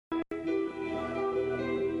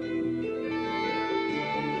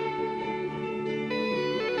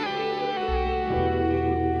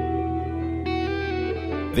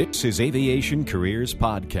This is Aviation Careers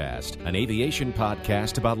Podcast, an aviation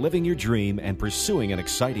podcast about living your dream and pursuing an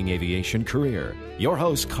exciting aviation career. Your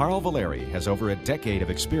host, Carl Valeri, has over a decade of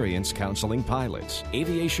experience counseling pilots.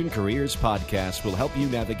 Aviation Careers Podcast will help you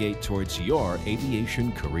navigate towards your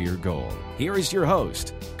aviation career goal. Here is your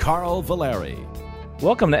host, Carl Valeri.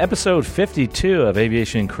 Welcome to episode 52 of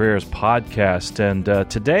Aviation Careers Podcast, and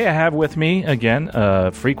today I have with me, again, a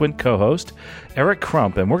frequent co-host, Eric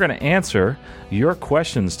Crump, and we're going to answer your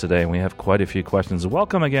questions today. We have quite a few questions.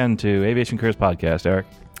 Welcome again to Aviation Careers Podcast, Eric.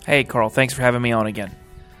 Hey, Carl. Thanks for having me on again.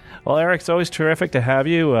 Well, Eric, it's always terrific to have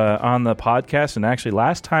you on the podcast, and actually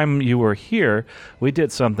last time you were here, we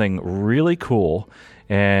did something really cool.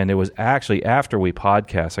 And it was actually after we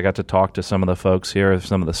podcast, I got to talk to some of the folks here,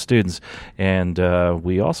 some of the students, and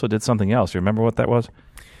we also did something else. You remember what that was?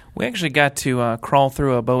 We actually got to crawl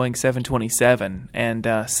through a Boeing 727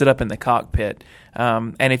 and sit up in the cockpit.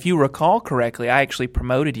 And if you recall correctly, I actually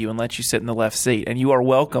promoted you and let you sit in the left seat, and you are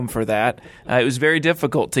welcome for that. It was very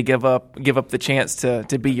difficult to give up the chance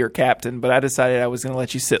to be your captain, but I decided I was going to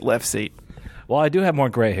let you sit left seat. Well, I do have more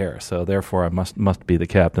gray hair, so therefore I must be the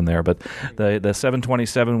captain there. But the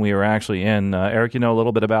 727 we were actually in, Eric, you know a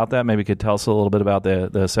little bit about that? Maybe you could tell us a little bit about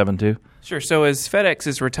the 72? Sure. So as FedEx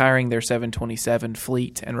is retiring their 727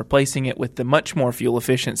 fleet and replacing it with the much more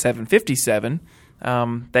fuel-efficient 757,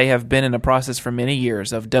 they have been in a process for many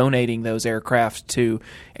years of donating those aircraft to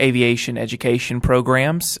aviation education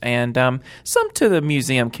programs and some to the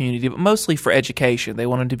museum community, but mostly for education. They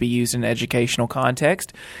want them to be used in an educational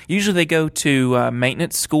context. Usually they go to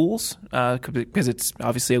maintenance schools because it's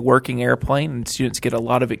obviously a working airplane and students get a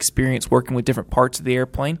lot of experience working with different parts of the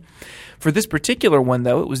airplane. For this particular one,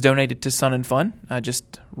 though, it was donated to Sun and Fun,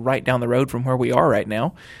 just right down the road from where we are right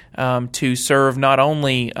now, to serve not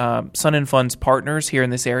only Sun and Fun's partners here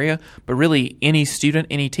in this area, but really any student,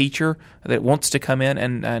 any teacher that wants to come in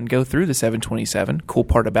and go through the 727. Cool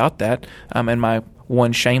part about that, and my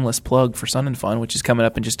one shameless plug for Sun and Fun, which is coming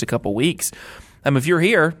up in just a couple weeks. If you're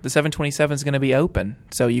here, the 727 is going to be open,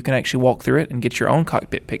 so you can actually walk through it and get your own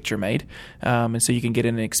cockpit picture made, and so you can get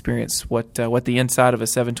in and experience what the inside of a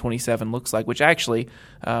 727 looks like, which actually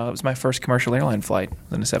was my first commercial airline flight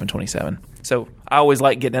in a 727. So I always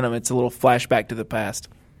like getting in them. It's a little flashback to the past.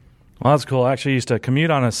 Well, that's cool. I actually used to commute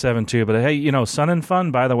on a 7.2, but hey, you know, Sun and Fun,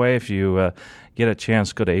 by the way, if you get a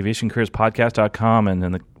chance, go to aviationcareerspodcast.com, and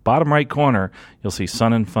in the bottom right corner, you'll see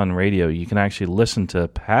Sun and Fun Radio. You can actually listen to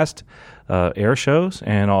past air shows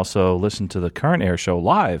and also listen to the current air show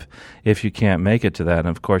live if you can't make it to that. And,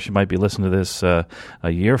 of course, you might be listening to this a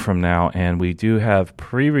year from now, and we do have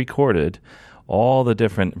pre-recorded all the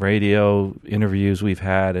different radio interviews we've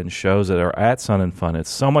had and shows that are at Sun and Fun. It's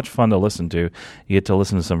so much fun to listen to. You get to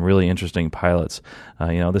listen to some really interesting pilots.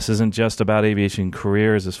 This isn't just about aviation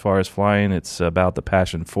careers as far as flying. It's about the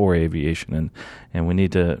passion for aviation, and we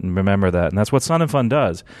need to remember that. And that's what Sun and Fun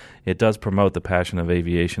does. It does promote the passion of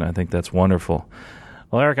aviation. I think that's wonderful.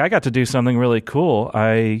 Well, Eric, I got to do something really cool.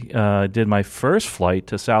 I did my first flight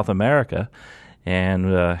to South America and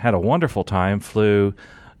had a wonderful time, flew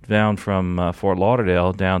down from Fort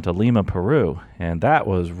Lauderdale down to Lima, Peru, and that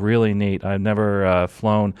was really neat. I've never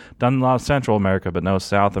done a lot of Central America, but no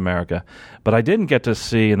South America. But I didn't get to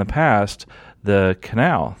see in the past the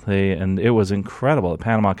canal, and it was incredible, the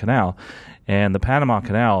Panama Canal. And the Panama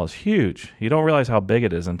Canal is huge. You don't realize how big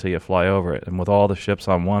it is until you fly over it. And with all the ships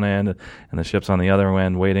on one end and the ships on the other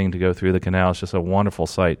end waiting to go through the canal, it's just a wonderful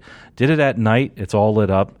sight. Did it at night. It's all lit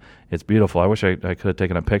up. It's beautiful. I wish I could have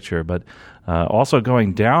taken a picture. But also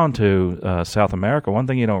going down to South America, one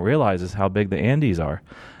thing you don't realize is how big the Andes are.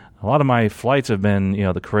 A lot of my flights have been,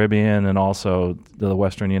 the Caribbean and also the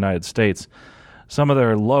Western United States. Some of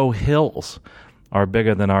their low hills are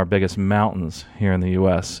bigger than our biggest mountains here in the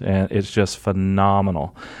U.S., and it's just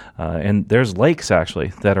phenomenal. And there's lakes, actually,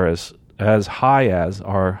 that are as high as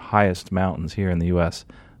our highest mountains here in the U.S.,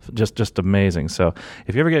 just amazing. So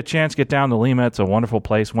if you ever get a chance, get down to Lima. It's a wonderful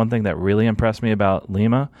place. One thing that really impressed me about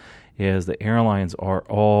Lima is the airlines are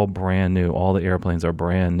all brand new. All the airplanes are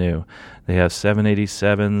brand new. They have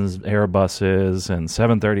 787s, Airbuses, and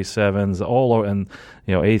 737s, and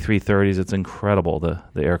A330s. It's incredible the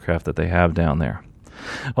aircraft that they have down there.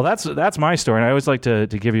 Well, that's my story. And I always like to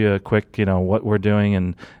give you a quick, what we're doing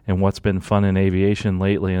and what's been fun in aviation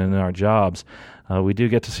lately and in our jobs. We do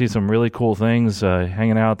get to see some really cool things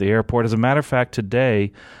hanging out at the airport. As a matter of fact,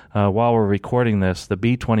 today while we're recording this, the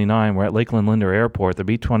B-29, we're at Lakeland Linder Airport. The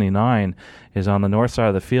B-29 is on the north side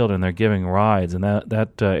of the field, and they're giving rides. And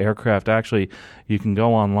that aircraft, actually, you can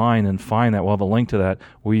go online and find that. We'll have a link to that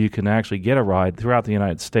where you can actually get a ride throughout the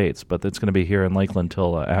United States. But it's going to be here in Lakeland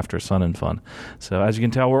till after Sun and Fun. So as you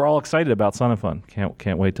can tell, we're all excited about Sun and Fun.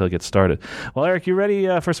 Can't wait till it gets started. Well, Eric, you ready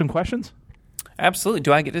for some questions? Absolutely.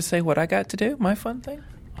 Do I get to say what I got to do? My fun thing?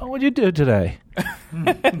 Oh, what'd you do today?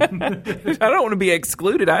 I don't want to be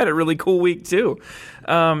excluded. I had a really cool week, too.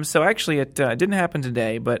 So actually, it didn't happen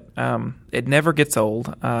today, but it never gets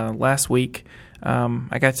old. Last week,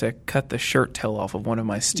 I got to cut the shirt tail off of one of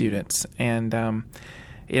my students, and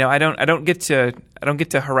I don't get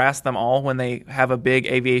to harass them all when they have a big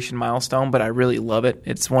aviation milestone, but I really love it.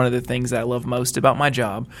 It's one of the things that I love most about my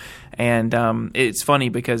job, and it's funny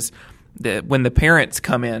because when the parents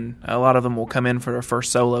come in, a lot of them will come in for their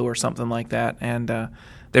first solo or something like that, and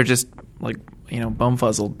they're just like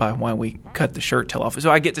bumfuzzled by why we cut the shirt tail off.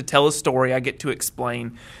 So I get to tell a story, I get to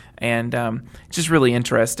explain, and it's just really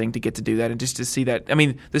interesting to get to do that and just to see that. I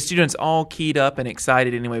mean, the students all keyed up and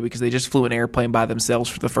excited anyway because they just flew an airplane by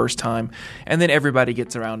themselves for the first time, and then everybody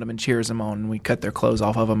gets around them and cheers them on, and we cut their clothes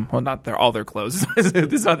off of them. Well, not all their clothes.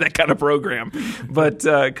 It's not that kind of program, but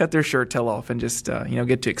cut their shirt tail off and just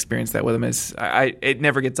get to experience that with them. It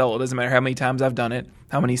never gets old. It doesn't matter how many times I've done it,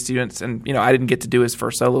 how many students, and I didn't get to do his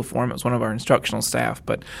first solo for him. It was one of our instructional staff,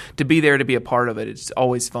 but to be there to be a part of it, it's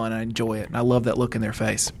always fun. I enjoy it, and I love that look in their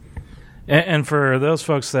face. And for those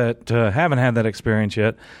folks that haven't had that experience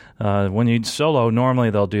yet, when you solo,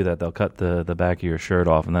 normally they'll do that. They'll cut the back of your shirt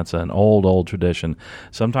off, and that's an old tradition.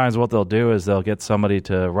 Sometimes what they'll do is they'll get somebody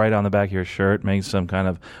to write on the back of your shirt, make some kind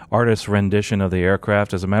of artist rendition of the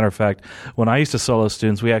aircraft. As a matter of fact, when I used to solo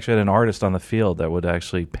students, we actually had an artist on the field that would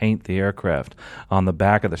actually paint the aircraft on the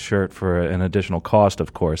back of the shirt for an additional cost,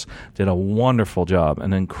 of course. Did a wonderful job,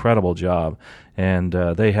 an incredible job. And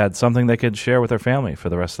they had something they could share with their family for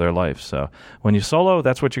the rest of their life. So when you solo,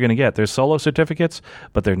 that's what you're going to get. There's solo certificates,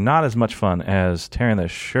 but they're not as much fun as tearing the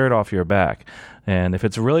shirt off your back. And if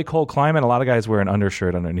it's a really cold climate, a lot of guys wear an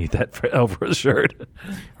undershirt underneath that over a shirt.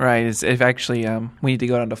 Right. If actually we need to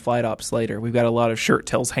go down to flight ops later. We've got a lot of shirt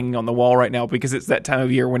tails hanging on the wall right now because it's that time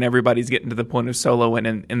of year when everybody's getting to the point of solo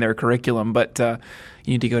in their curriculum. But you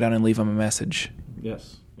need to go down and leave them a message.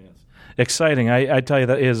 Yes. Exciting. I tell you,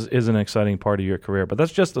 that is an exciting part of your career, but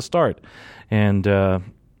that's just the start. And,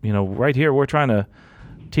 right here, we're trying to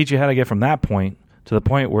teach you how to get from that point to the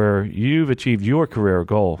point where you've achieved your career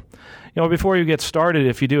goal. Before you get started,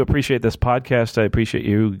 if you do appreciate this podcast, I appreciate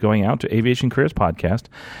you going out to Aviation Careers Podcast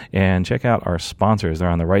and check out our sponsors. They're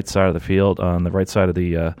on the right side of the field, on the right side of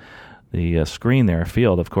the screen there,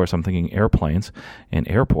 field. Of course, I'm thinking airplanes and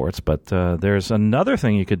airports, but there's another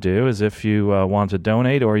thing you could do is if you want to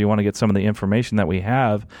donate or you want to get some of the information that we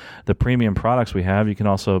have, the premium products we have, you can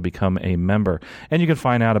also become a member. And you can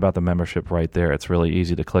find out about the membership right there. It's really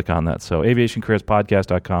easy to click on that. So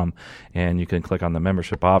aviationcareerspodcast.com, and you can click on the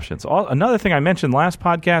membership options. Another thing I mentioned last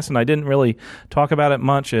podcast, and I didn't really talk about it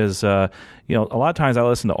much, is a lot of times I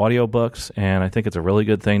listen to audiobooks, and I think it's a really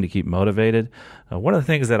good thing to keep motivated. One of the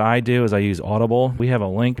things that I do is I use Audible. We have a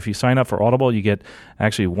link. If you sign up for Audible, you get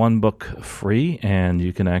actually one book free, and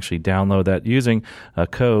you can actually download that using a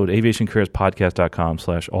code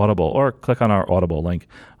aviationcareerspodcast.com/audible, or click on our Audible link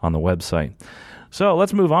on the website. So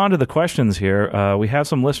let's move on to the questions here. We have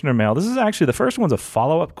some listener mail. This is actually, the first one's a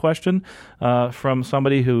follow-up question from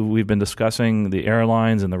somebody who we've been discussing the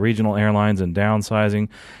airlines and the regional airlines and downsizing.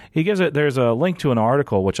 There's a link to an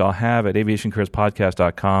article which I'll have at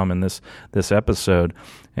aviationcareerspodcast.com in this episode,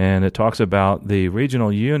 and it talks about the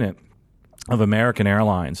regional unit of American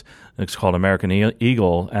Airlines. It's called American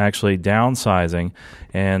Eagle, actually downsizing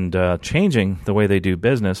and changing the way they do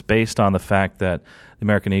business based on the fact that the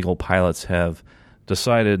American Eagle pilots have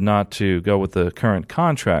decided not to go with the current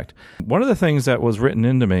contract. One of the things that was written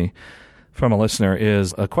into me from a listener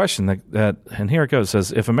is a question that and here it goes,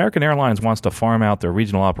 says, if American Airlines wants to farm out their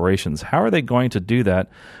regional operations, how are they going to do that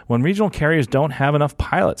when regional carriers don't have enough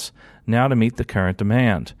pilots now to meet the current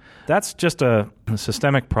demand? That's just a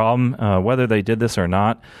systemic problem, whether they did this or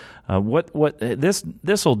not. What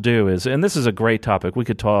this will do is, and this is a great topic, we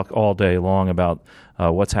could talk all day long about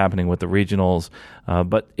what's happening with the regionals,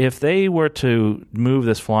 but if they were to move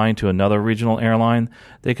this flying to another regional airline,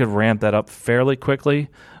 they could ramp that up fairly quickly.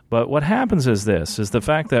 But what happens is the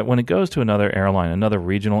fact that when it goes to another airline, another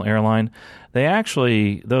regional airline, they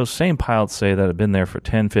actually, those same pilots say that have been there for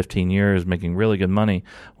 10, 15 years making really good money,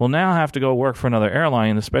 will now have to go work for another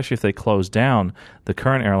airline, especially if they close down the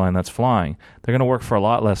current airline that's flying. They're going to work for a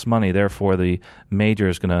lot less money. Therefore, the major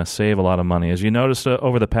is going to save a lot of money. As you noticed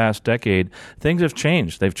over the past decade, things have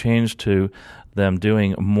changed. They've changed to them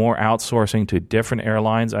doing more outsourcing to different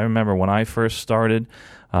airlines. I remember when I first started,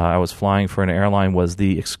 I was flying for an airline, was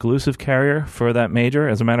the exclusive carrier for that major.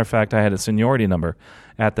 As a matter of fact, I had a seniority number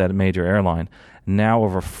at that major airline. Now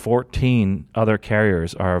over 14 other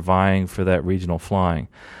carriers are vying for that regional flying.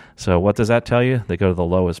 So what does that tell you? They go to the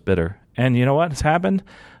lowest bidder. And you know what has happened?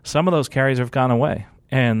 Some of those carriers have gone away.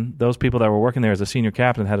 And those people that were working there as a senior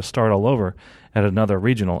captain had to start all over at another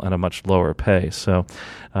regional at a much lower pay. So,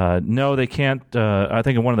 no, they can't. I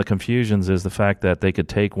think one of the confusions is the fact that they could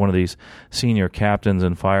take one of these senior captains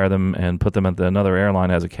and fire them and put them at another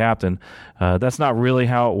airline as a captain. That's not really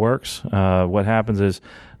how it works. What happens is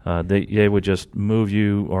they would just move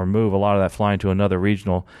you or move a lot of that flying to another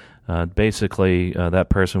regional. Basically, that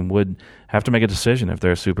person would have to make a decision if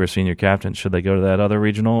they're a super senior captain. Should they go to that other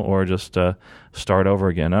regional or just start over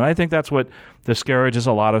again? And I think that's what discourages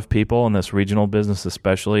a lot of people in this regional business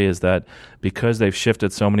especially, is that because they've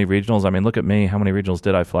shifted so many regionals. I mean, look at me. How many regionals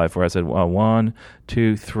did I fly for? I said, 1,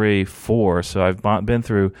 2, 3, 4. So I've been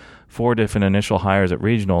through 4 different initial hires at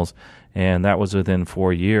regionals, and that was within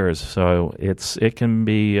 4 years. So it can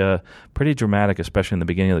be pretty dramatic, especially in the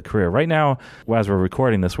beginning of the career. Right now, as we're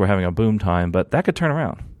recording this, we're having a boom time, but that could turn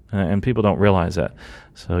around, and people don't realize that.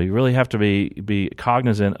 So you really have to be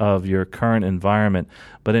cognizant of your current environment.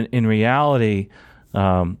 But in reality,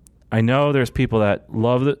 I know there's people that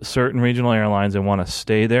love certain regional airlines and want to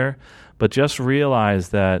stay there, but just realize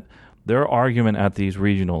that their argument at these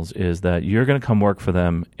regionals is that you're going to come work for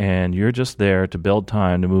them and you're just there to build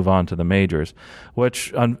time to move on to the majors,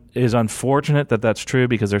 which is unfortunate that that's true,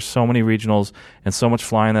 because there's so many regionals and so much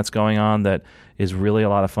flying that's going on that is really a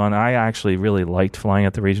lot of fun. I actually really liked flying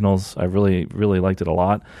at the regionals. I really, really liked it a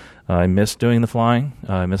lot. I miss doing the flying.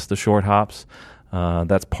 I miss the short hops.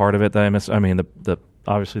 That's part of it that I miss. I mean,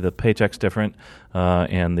 obviously the paycheck's different,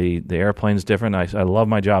 and the airplane's different. I love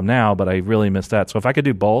my job now, but I really miss that. So if I could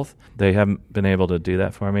do both, they haven't been able to do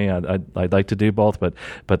that for me. I'd like to do both, but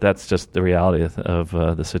that's just the reality of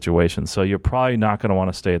the situation. So you're probably not going to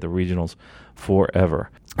want to stay at the regionals forever.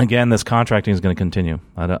 Again, this contracting is going to continue.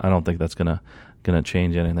 I don't think that's going to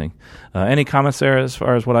change anything. Any comments there as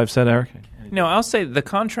far as what I've said, Eric? No, I'll say the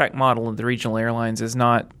contract model of the regional airlines is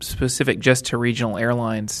not specific just to regional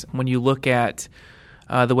airlines. When you look at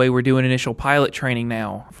the way we're doing initial pilot training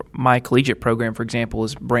now, my collegiate program, for example,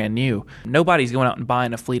 is brand new. Nobody's going out and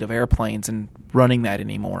buying a fleet of airplanes and running that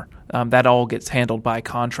anymore. That all gets handled by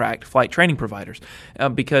contract flight training providers,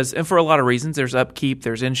 because, and for a lot of reasons, there's upkeep,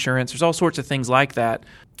 there's insurance, there's all sorts of things like that,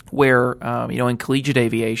 where, in collegiate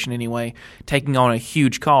aviation anyway, taking on a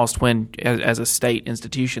huge cost when, as a state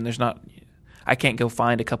institution, I can't go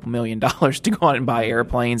find a couple $1 million to go out and buy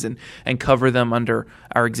airplanes and cover them under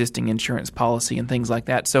our existing insurance policy and things like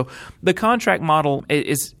that. So the contract model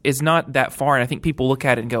is not that far, and I think people look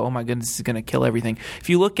at it and go, oh my goodness, this is going to kill everything. If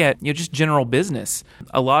you look at just general business,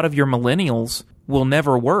 a lot of your millennials will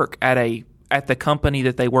never work at the company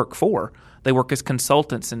that they work for. They work as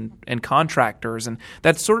consultants and contractors, and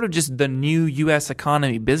that's sort of just the new U.S.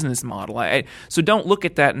 economy business model. So don't look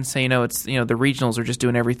at that and say, it's the regionals are just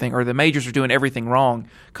doing everything, or the majors are doing everything wrong,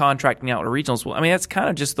 contracting out to regionals. Well, I mean, that's kind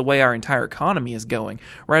of just the way our entire economy is going.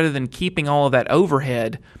 Rather than keeping all of that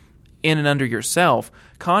overhead in and under yourself,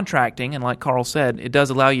 contracting, and like Carl said, it does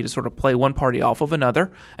allow you to sort of play one party off of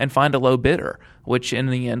another and find a low bidder, which in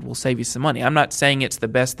the end will save you some money. I'm not saying it's the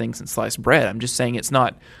best thing since sliced bread. I'm just saying it's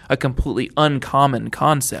not a completely uncommon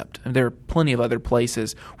concept. And there are plenty of other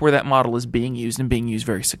places where that model is being used and being used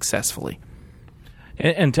very successfully.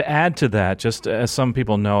 And to add to that, just as some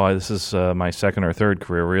people know, this is my second or third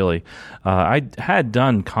career, really. I had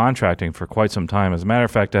done contracting for quite some time. As a matter of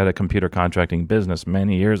fact, I had a computer contracting business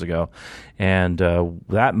many years ago. And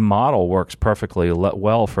that model works perfectly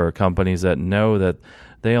well for companies that know that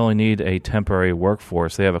they only need a temporary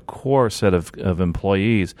workforce. They have a core set of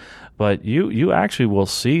employees. But you actually will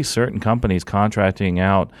see certain companies contracting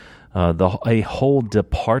out a whole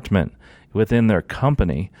department within their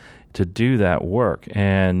company to do that work.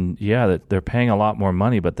 And yeah, they're paying a lot more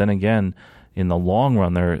money, but then again, in the long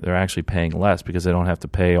run, they're actually paying less because they don't have to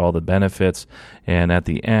pay all the benefits. And at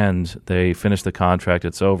the end, they finish the contract,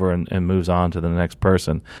 it's over, and moves on to the next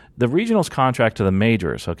person. The regionals contract to the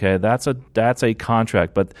majors, okay, that's a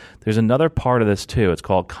contract, but there's another part of this too. It's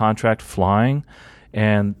called contract flying.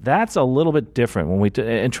 And that's a little bit different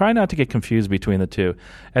and try not to get confused between the two.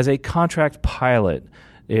 As a contract pilot,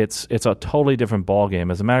 it's a totally different ballgame.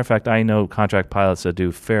 As a matter of fact, I know contract pilots that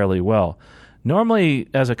do fairly well. Normally,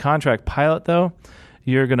 as a contract pilot, though,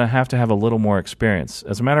 you're going to have a little more experience.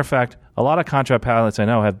 As a matter of fact, a lot of contract pilots I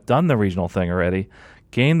know have done the regional thing already,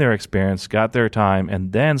 gained their experience, got their time,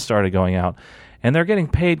 and then started going out. And they're getting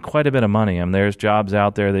paid quite a bit of money. I mean, there's jobs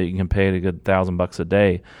out there that you can pay a good $1,000 a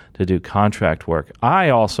day to do contract work. I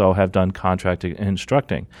also have done contract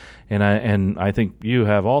instructing, and I think you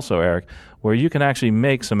have also, Eric, where you can actually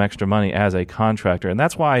make some extra money as a contractor. And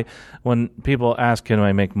that's why when people ask, can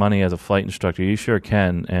I make money as a flight instructor, you sure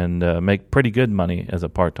can, and make pretty good money as a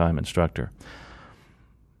part-time instructor.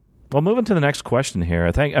 Well, moving to the next question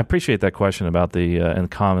here. I appreciate that question about and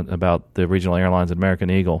comment about the regional airlines at American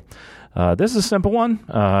Eagle. This is a simple one.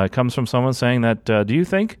 It comes from someone saying that, do you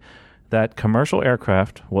think that commercial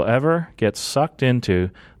aircraft will ever get sucked into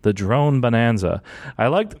the drone bonanza? I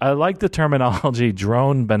like the terminology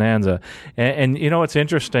drone bonanza. And you know what's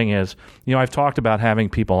interesting is, I've talked about having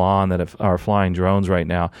people on that are flying drones right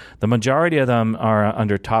now. The majority of them are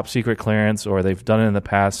under top secret clearance, or they've done it in the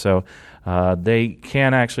past, so they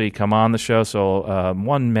can't actually come on the show. So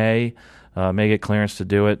one may get clearance to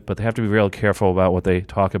do it, but they have to be real careful about what they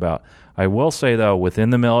talk about. I will say, though, within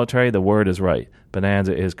the military, the word is right.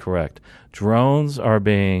 Bonanza is correct. Drones are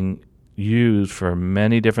being used for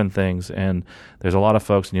many different things, and there's a lot of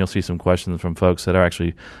folks, and you'll see some questions from folks that are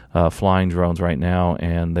actually flying drones right now,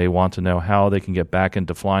 and they want to know how they can get back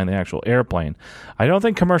into flying the actual airplane. I don't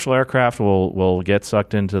think commercial aircraft will get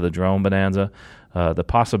sucked into the drone bonanza. The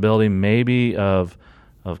possibility maybe of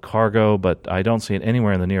cargo, but I don't see it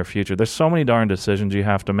anywhere in the near future. There's so many darn decisions you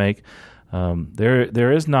have to make.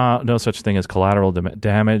 There is no such thing as collateral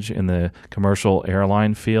damage in the commercial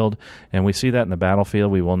airline field, and we see that in the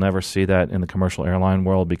battlefield. We will never see that in the commercial airline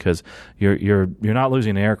world because you're not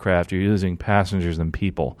losing aircraft, you're losing passengers and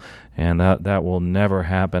people, and that will never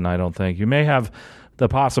happen. I don't think. You may have the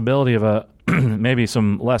possibility of maybe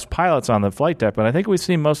some less pilots on the flight deck, but I think we've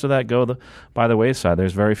seen most of that go by the wayside.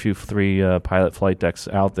 There's very few 3 pilot flight decks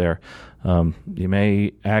out there. You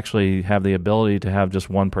may actually have the ability to have just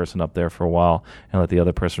one person up there for a while and let the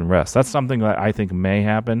other person rest. That's something that I think may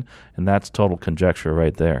happen, and that's total conjecture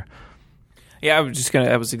right there. Yeah,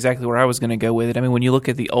 that was exactly where I was going to go with it. I mean, when you look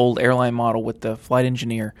at the old airline model with the flight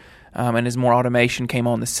engineer, and as more automation came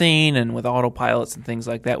on the scene and with autopilots and things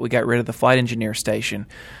like that, we got rid of the flight engineer station.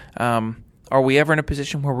 Are we ever in a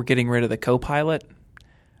position where we're getting rid of the co-pilot?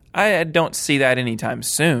 I don't see that anytime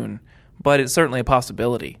soon, but it's certainly a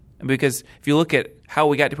possibility. Because if you look at how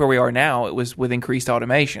we got to where we are now, it was with increased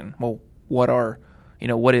automation. Well,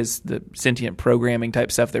 what is the sentient programming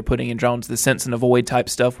type stuff they're putting in drones, the sense and avoid type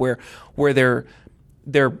stuff where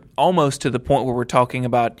they're almost to the point where we're talking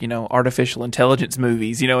about, artificial intelligence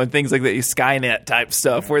movies, and things like that, Skynet type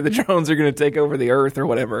stuff where the drones are going to take over the earth or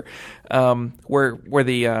whatever, where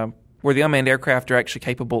the unmanned aircraft are actually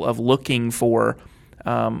capable of looking for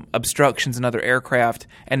obstructions in other aircraft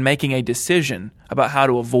and making a decision about how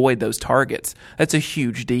to avoid those targets. That's a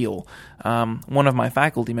huge deal. One of my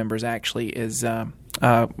faculty members actually is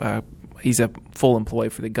he's a full employee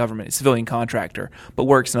for the government, a civilian contractor, but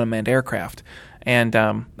works in unmanned aircraft. And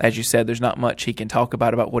as you said, there's not much he can talk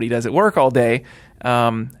about what he does at work all day.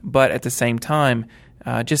 But at the same time,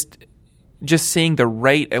 just seeing the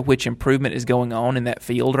rate at which improvement is going on in that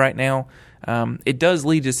field right now, it does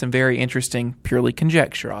lead to some very interesting, purely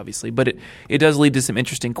conjecture, obviously, but it does lead to some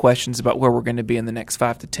interesting questions about where we're going to be in the next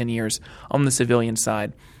 5 to 10 years on the civilian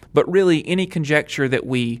side. But really, any conjecture that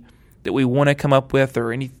we want to come up with,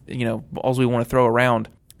 or any all we want to throw around,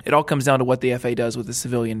 it all comes down to what the FAA does with the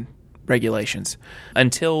civilian regulations.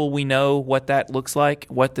 Until we know what that looks like,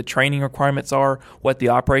 what the training requirements are, what the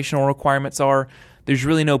operational requirements are, there's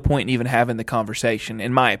really no point in even having the conversation,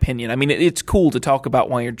 in my opinion. I mean, it's cool to talk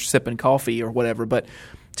about while you're sipping coffee or whatever, but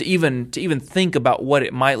to even think about what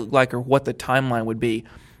it might look like or what the timeline would be,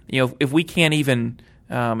 if we can't even,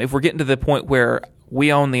 if we're getting to the point where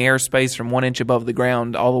we own the airspace from 1 inch above the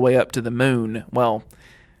ground all the way up to the moon, well,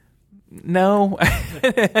 no,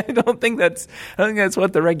 I don't think that's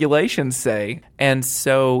what the regulations say. And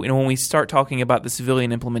so, when we start talking about the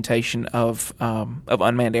civilian implementation of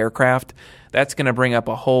unmanned aircraft, that's going to bring up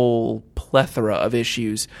a whole plethora of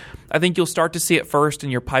issues. I think you'll start to see it first in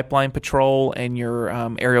your pipeline patrol and your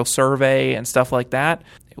aerial survey and stuff like that.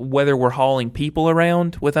 Whether we're hauling people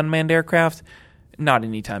around with unmanned aircraft, not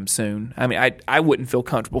anytime soon. I mean, I wouldn't feel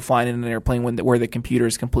comfortable flying in an airplane where the computer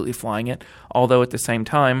is completely flying it. Although at the same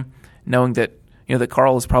time, knowing that that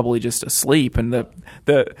Carl is probably just asleep and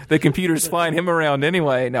the computer's flying him around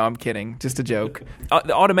anyway. No, I'm kidding. Just a joke.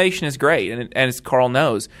 The automation is great, and as Carl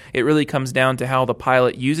knows, it really comes down to how the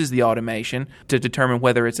pilot uses the automation to determine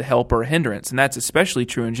whether it's a help or a hindrance, and that's especially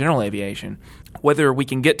true in general aviation. Whether we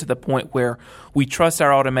can get to the point where we trust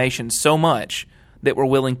our automation so much that we're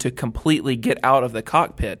willing to completely get out of the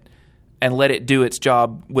cockpit and let it do its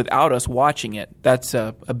job without us watching it, that's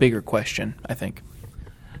a bigger question, I think.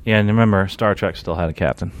 Yeah, and remember, Star Trek still had a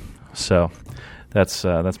captain. So that's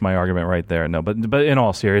my argument right there. No, but in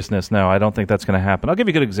all seriousness, no, I don't think that's going to happen. I'll give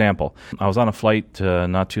you a good example. I was on a flight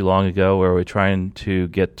not too long ago where we were trying to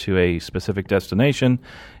get to a specific destination,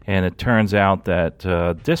 and it turns out that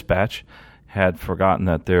dispatch had forgotten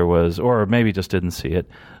that there was, or maybe just didn't see it,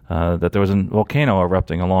 that there was a volcano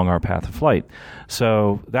erupting along our path of flight.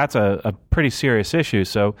 So that's a pretty serious issue.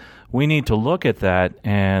 So we need to look at that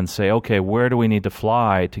and say, okay, where do we need to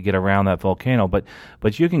fly to get around that volcano?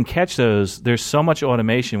 But you can catch those. There's so much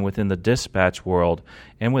automation within the dispatch world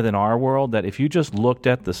and within our world that if you just looked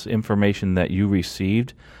at this information that you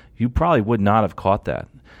received, you probably would not have caught that.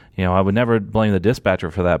 I would never blame the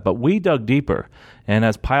dispatcher for that. But we dug deeper. And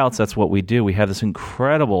as pilots, that's what we do. We have this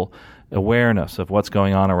incredible awareness of what's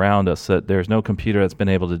going on around us, that there's no computer that's been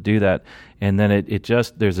able to do that. And then it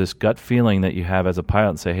just, there's this gut feeling that you have as a pilot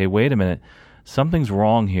and say, hey, wait a minute, something's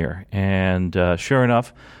wrong here. And sure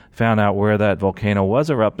enough, found out where that volcano was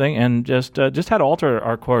erupting and just had to alter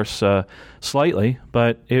our course slightly,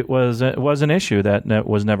 but it was an issue that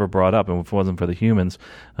was never brought up. And if it wasn't for the humans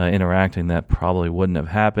interacting, that probably wouldn't have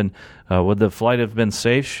happened. Would the flight have been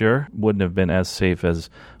safe? Sure. Wouldn't have been as safe as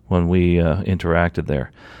when we interacted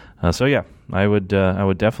there. So yeah, I would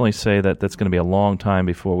definitely say that that's going to be a long time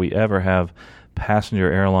before we ever have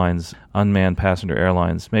passenger airlines, unmanned passenger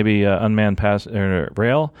airlines. Maybe unmanned passenger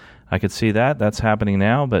rail. I could see that. That's happening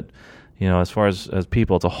now, but as far as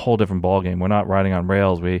people, it's a whole different ballgame. We're not riding on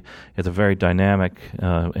rails. It's a very dynamic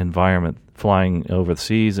environment, flying over the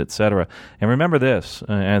seas, etc. And remember this,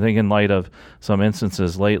 I think in light of some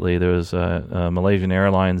instances lately, there was Malaysian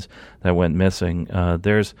Airlines that went missing.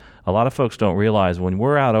 There's a lot of folks don't realize when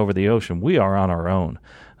we're out over the ocean, we are on our own.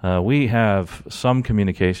 We have some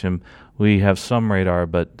communication, we have some radar,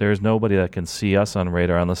 but there's nobody that can see us on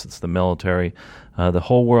radar unless it's the military. The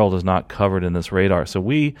whole world is not covered in this radar. So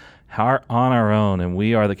we are on our own, and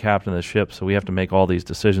we are the captain of the ship, so we have to make all these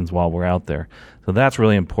decisions while we're out there. So that's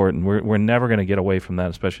really important. We're never going to get away from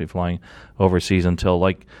that, especially flying overseas, until,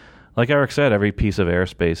 like Eric said, every piece of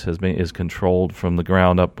airspace is controlled from the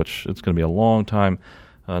ground up, which it's going to be a long time.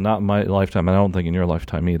 Not in my lifetime, and I don't think in your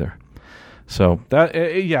lifetime either. So that,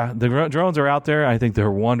 the drones are out there. I think they're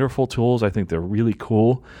wonderful tools. I think they're really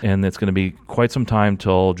cool, and it's going to be quite some time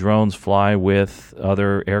till drones fly with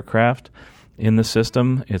other aircraft in the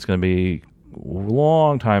system. It's going to be a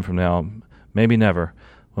long time from now, maybe never,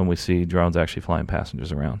 when we see drones actually flying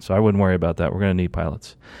passengers around. So I wouldn't worry about that. We're going to need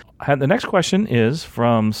pilots. The next question is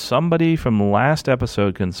from somebody from the last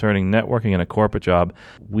episode concerning networking in a corporate job.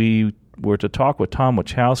 We were to talk with Tom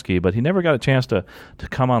Wachowski, but he never got a chance to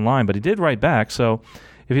come online, but he did write back. So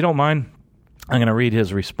if you don't mind, I'm going to read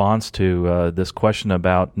his response to this question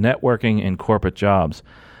about networking in corporate jobs.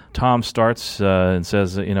 Tom starts and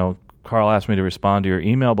says, Carl asked me to respond to your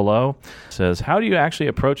email below. It says, how do you actually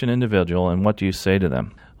approach an individual and what do you say to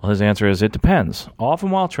them? Well, his answer is, it depends.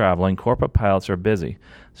 Often while traveling, corporate pilots are busy.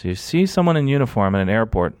 So you see someone in uniform at an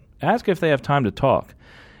airport, ask if they have time to talk.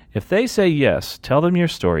 If they say yes, tell them your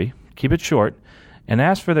story, keep it short, and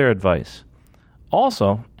ask for their advice.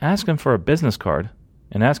 Also, ask them for a business card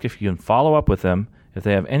and ask if you can follow up with them if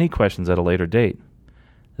they have any questions at a later date.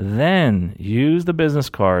 Then use the business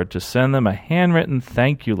card to send them a handwritten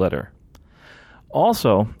thank you letter.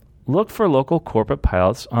 Also, look for local corporate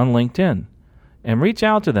pilots on LinkedIn and reach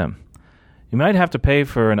out to them. You might have to pay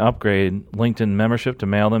for an upgrade LinkedIn membership to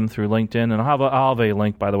mail them through LinkedIn, and I'll have a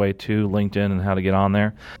link, by the way, to LinkedIn and how to get on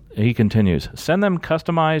there. He continues, send them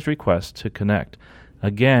customized requests to connect.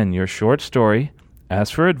 Again, your short story,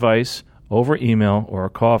 ask for advice over email or a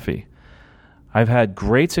coffee. I've had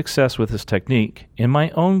great success with this technique in my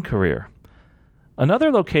own career.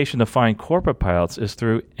 Another location to find corporate pilots is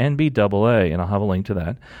through NBAA, and I'll have a link to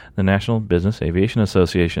that, the National Business Aviation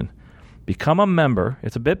Association. Become a member.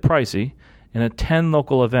 It's a bit pricey, and attend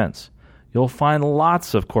local events. You'll find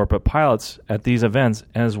lots of corporate pilots at these events,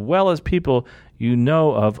 as well as people you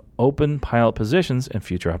know of open pilot positions and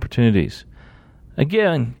future opportunities.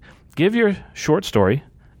 Again, give your short story,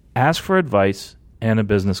 ask for advice, and a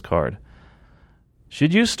business card.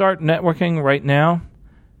 Should you start networking right now?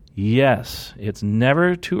 Yes, it's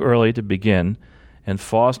never too early to begin and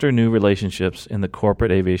foster new relationships in the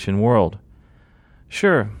corporate aviation world.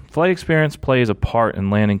 Sure, flight experience plays a part in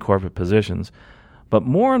landing corporate positions, but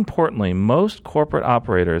more importantly, most corporate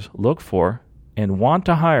operators look for and want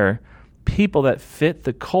to hire people that fit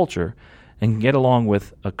the culture and get along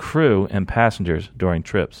with a crew and passengers during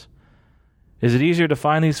trips. Is it easier to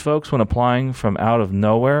find these folks when applying from out of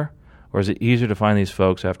nowhere, or is it easier to find these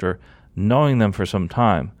folks after knowing them for some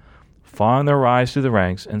time, following their rise through the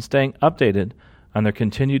ranks, and staying updated on their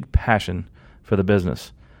continued passion for the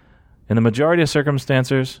business? In the majority of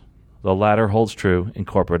circumstances, the latter holds true in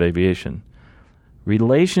corporate aviation.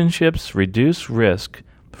 Relationships reduce risk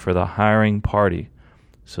for the hiring party,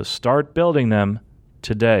 so start building them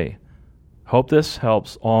today. Hope this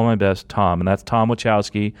helps. All my best, Tom. And that's Tom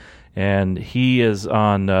Wachowski, and he is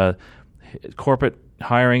on corporate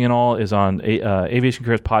hiring and all is on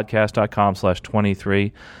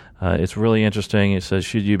aviationcareerspodcast.com/23. It's really interesting. It says,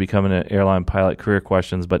 should you become an airline pilot, career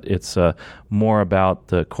questions, but it's more about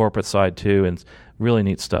the corporate side too, and it's really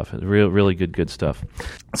neat stuff. It's really good stuff.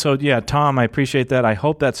 So yeah, Tom, I appreciate that. I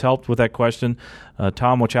hope that's helped with that question.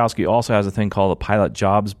 Tom Wachowski also has a thing called the Pilot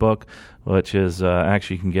Jobs Book, which is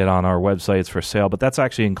actually you can get on our website. It's for sale, but that's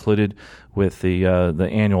actually included with the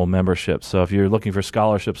annual membership. So if you're looking for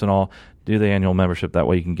scholarships and all, do the annual membership. That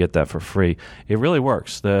way you can get that for free. It really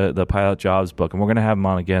works, the Pilot Jobs Book, and we're going to have him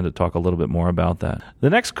on again to talk a little bit more about that.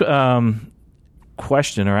 The next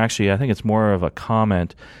question, or actually I think it's more of a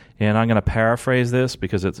comment, and I'm going to paraphrase this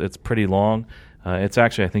because it's pretty long. It's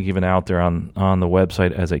actually, I think, even out there on the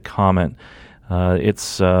website as a comment.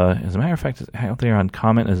 It's as a matter of fact, it's out there on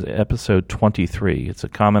comment as episode 23. It's a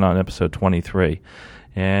comment on episode 23.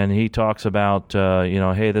 And he talks about,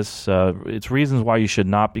 hey, this it's reasons why you should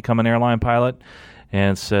not become an airline pilot.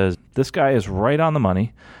 And it says, this guy is right on the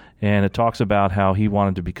money. And it talks about how he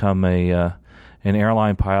wanted to become an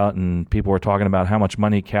airline pilot, and people were talking about how much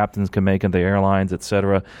money captains can make at the airlines, et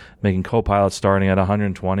cetera, making co-pilots starting at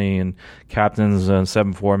 $120 and captains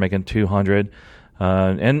 747 making $200.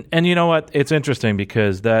 And you know what? It's interesting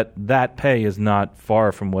because that pay is not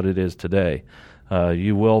far from what it is today.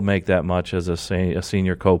 You will make that much as a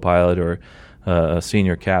senior co-pilot, or a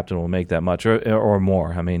senior captain will make that much or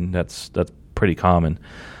more. I mean, that's pretty common.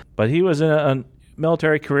 But he was in a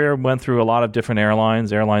military career, went through a lot of different airlines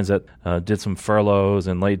that did some furloughs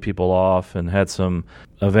and laid people off, and had some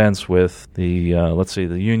events with the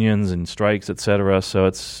the unions and strikes, et cetera. So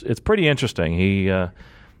it's pretty interesting.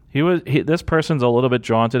 This person's a little bit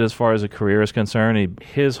jaunted as far as a career is concerned.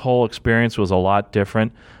 His whole experience was a lot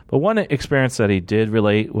different. But one experience that he did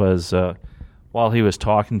relate was while he was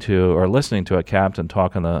talking to or listening to a captain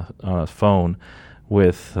talk on a phone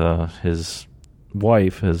with his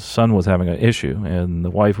wife. His son was having an issue, and the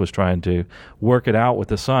wife was trying to work it out with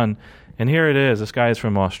the son. And here it is. This guy is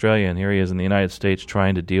from Australia, and here he is in the United States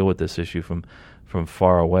trying to deal with this issue from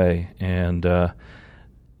far away. And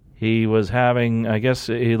he was having, I guess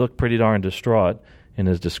he looked pretty darn distraught in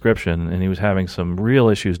his description, and he was having some real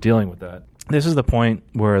issues dealing with that. This is the point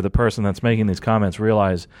where the person that's making these comments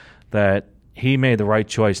realized that he made the right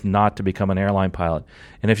choice not to become an airline pilot.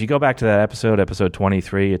 And if you go back to that episode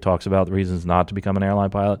 23, it talks about the reasons not to become an airline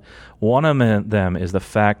pilot. One of them is the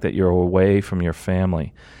fact that you're away from your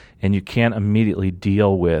family, and you can't immediately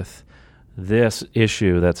deal with this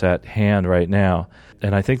issue that's at hand right now.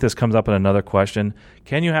 And I think this comes up in another question.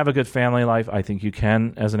 Can you have a good family life? I think you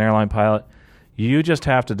can as an airline pilot. You just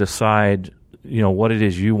have to decide, what it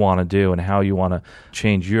is you want to do and how you want to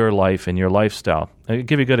change your life and your lifestyle. I'll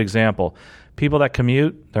give you a good example. People that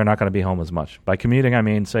commute, they're not going to be home as much. By commuting, I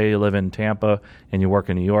mean, say you live in Tampa and you work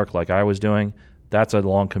in New York like I was doing, that's a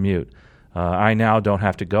long commute. I now don't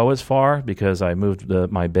have to go as far because I moved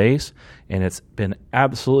my base, and it's been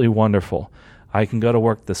absolutely wonderful. I can go to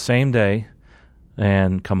work the same day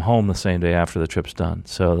and come home the same day after the trip's done.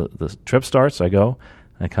 So the trip starts, I go,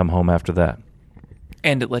 and I come home after that.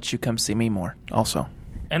 And it lets you come see me more also.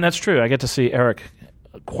 And that's true. I get to see Eric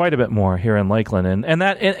quite a bit more here in Lakeland. And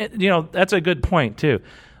that's a good point, too.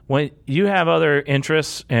 When you have other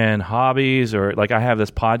interests and hobbies, or like I have this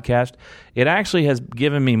podcast, it actually has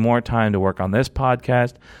given me more time to work on this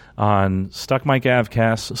podcast, on Stuck Mike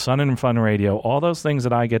Avcast, Sun and Fun Radio, all those things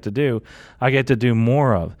that I get to do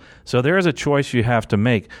more of. So there is a choice you have to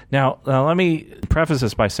make. Now, let me preface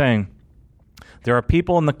this by saying there are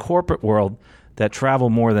people in the corporate world that travel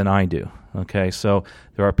more than I do. Okay, so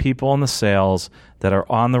there are people in the sales that are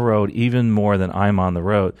on the road even more than I'm on the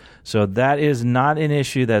road. So that is not an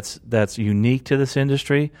issue that's unique to this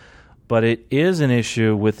industry, but it is an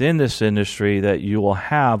issue within this industry that you will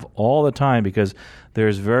have all the time, because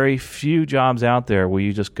there's very few jobs out there where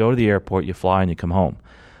you just go to the airport, you fly, and you come home.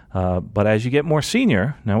 But as you get more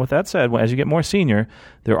senior, now with that said, as you get more senior,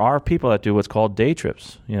 there are people that do what's called day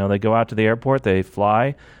trips. They go out to the airport, they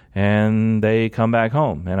fly, and they come back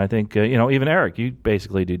home. And I think, even Eric, you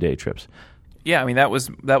basically do day trips. Yeah, I mean, that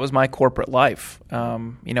was my corporate life.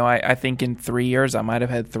 I think in 3 years I might have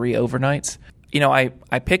had 3 overnights.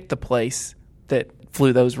 I picked the place that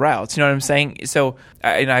flew those routes. You know what I'm saying? So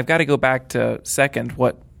I've got to go back to second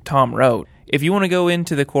what Tom wrote. If you want to go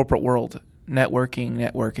into the corporate world,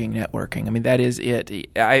 networking. I mean, that is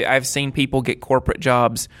it. I've seen people get corporate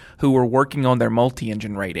jobs who were working on their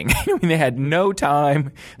multi-engine rating. I mean, they had no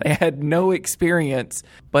time, they had no experience,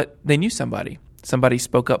 but they knew somebody. Somebody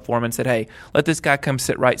spoke up for him and said, hey, let this guy come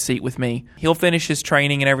sit right seat with me. He'll finish his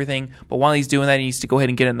training and everything, but while he's doing that, he needs to go ahead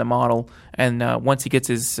and get in the model. And once he gets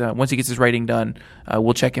his rating done,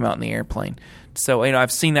 we'll check him out in the airplane. So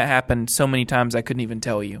I've seen that happen so many times I couldn't even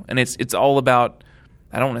tell you. And it's all about,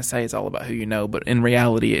 I don't want to say it's all about who you know, but in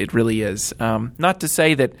reality, it really is. Not to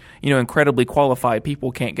say that incredibly qualified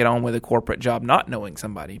people can't get on with a corporate job not knowing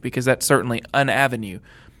somebody, because that's certainly an avenue.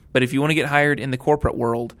 But if you want to get hired in the corporate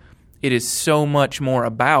world, it is so much more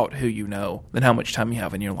about who you know than how much time you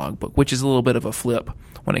have in your logbook, which is a little bit of a flip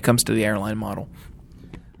when it comes to the airline model.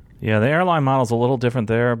 Yeah, the airline model is a little different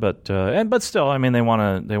there, but still, I mean, they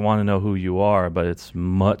want to know who you are, but it's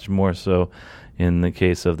much more so in the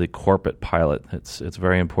case of the corporate pilot. It's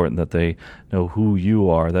very important that they know who you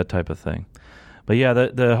are, that type of thing. But yeah,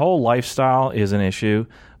 the whole lifestyle is an issue.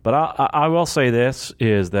 But I will say this,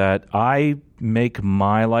 is that I make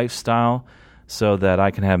my lifestyle so that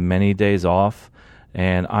I can have many days off,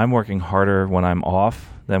 and I'm working harder when I'm off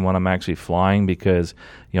than when I'm actually flying, because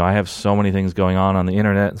I have so many things going on the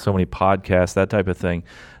internet, so many podcasts, that type of thing.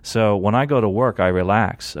 So when I go to work, I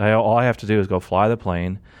relax. All I have to do is go fly the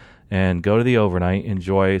plane and go to the overnight,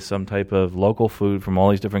 enjoy some type of local food from all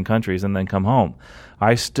these different countries, and then come home.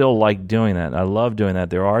 I still like doing that. I love doing that.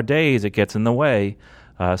 There are days it gets in the way.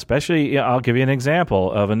 Especially, I'll give you an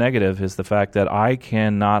example of a negative, is the fact that I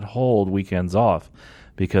cannot hold weekends off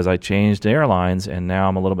because I changed airlines and now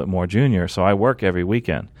I'm a little bit more junior, so I work every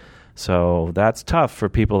weekend. So that's tough for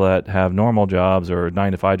people that have normal jobs, or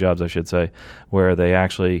 9-to-5 jobs, I should say, where they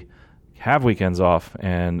actually have weekends off.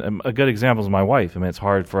 And a good example is my wife. I mean, it's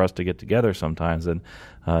hard for us to get together sometimes, and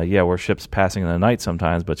we're ships passing in the night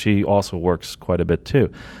sometimes, but she also works quite a bit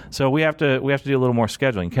too. So we have to do a little more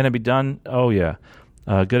scheduling. Can it be done? Oh yeah.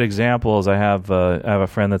 A good example is I have a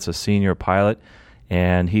friend that's a senior pilot,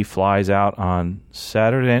 and he flies out on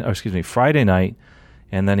Friday night,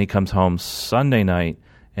 and then he comes home Sunday night,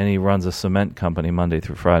 and he runs a cement company Monday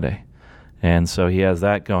through Friday. And so he has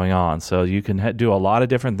that going on. So you can do a lot of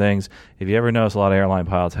different things. If you ever notice, a lot of airline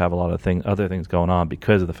pilots have a lot of other things going on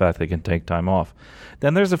because of the fact they can take time off.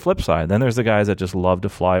 Then there's the flip side. Then there's the guys that just love to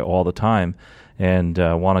fly all the time and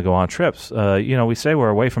want to go on trips. We say we're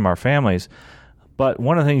away from our families, but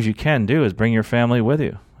one of the things you can do is bring your family with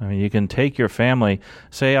you. I mean, you can take your family.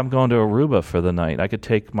 Say I'm going to Aruba for the night. I could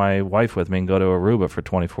take my wife with me and go to Aruba for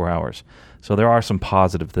 24 hours. So there are some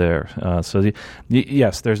positives there.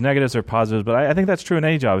 Yes, there's negatives or positives, but I think that's true in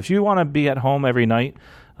any job. If you want to be at home every night,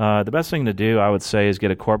 the best thing to do, I would say, is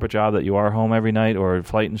get a corporate job that you are home every night, or a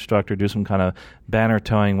flight instructor, do some kind of banner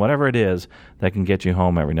towing, whatever it is that can get you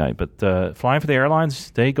home every night. But flying for the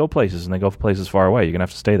airlines, they go places, and they go places far away. You're going to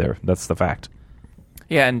have to stay there. That's the fact.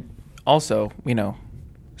 Yeah, and also,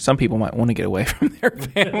 some people might want to get away from their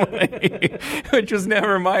family, which was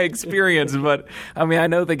never my experience. But, I mean, I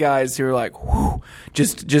know the guys who are like, whew,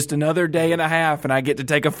 just another day and a half, and I get to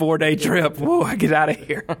take a 4-day trip. Whoa, I get out of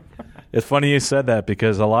here. It's funny you said that,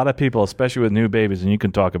 because a lot of people, especially with new babies, and you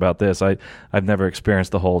can talk about this, I've never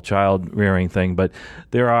experienced the whole child rearing thing, but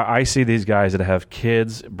I see these guys that have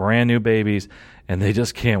kids, brand new babies, and they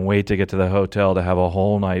just can't wait to get to the hotel to have a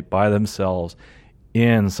whole night by themselves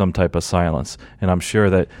in some type of silence. And I'm sure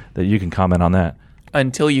that you can comment on that.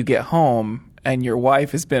 Until you get home and your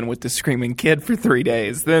wife has been with the screaming kid for 3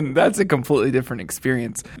 days, then that's a completely different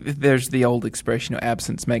experience. There's the old expression,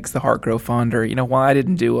 absence makes the heart grow fonder. While I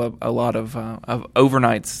didn't do a lot of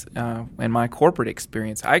overnights in my corporate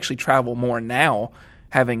experience, I actually travel more now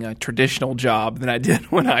having a traditional job than I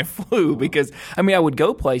did when I flew, because, I mean, I would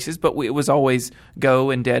go places, but it was always go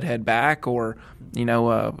and deadhead back, or,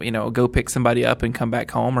 go pick somebody up and come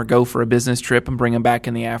back home, or go for a business trip and bring them back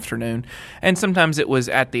in the afternoon. And sometimes it was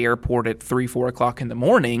at the airport at 3, 4 o'clock in the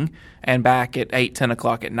morning and back at 8, 10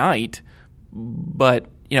 o'clock at night. But,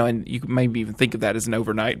 and you can maybe even think of that as an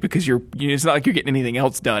overnight, because it's not like you're getting anything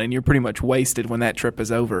else done, and you're pretty much wasted when that trip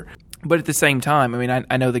is over. But at the same time, I mean,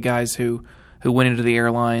 I know the guys who went into the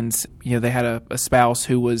airlines, they had a spouse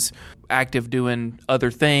who was active doing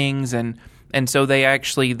other things, and And so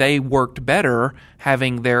they worked better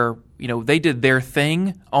having their, they did their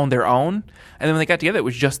thing on their own. And then when they got together, it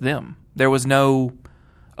was just them. There was no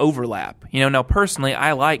overlap. Now personally,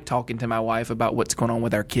 I like talking to my wife about what's going on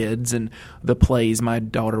with our kids and the plays my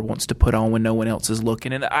daughter wants to put on when no one else is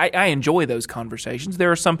looking. And I enjoy those conversations.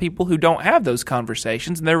 There are some people who don't have those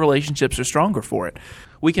conversations and their relationships are stronger for it.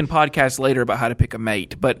 We can podcast later about how to pick a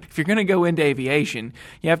mate, but if you're going to go into aviation,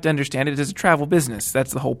 you have to understand it is a travel business.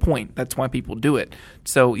 That's the whole point. That's why people do it.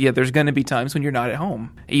 So yeah, there's going to be times when you're not at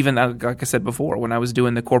home. Even like I said before, when I was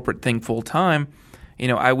doing the corporate thing full time,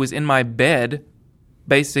 I was in my bed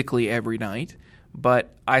basically every night,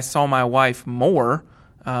 but I saw my wife more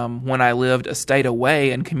when I lived a state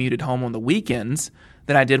away and commuted home on the weekends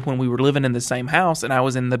than I did when we were living in the same house and I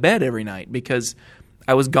was in the bed every night because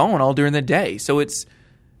I was gone all during the day. So it's,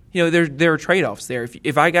 there are trade-offs there.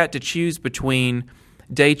 If I got to choose between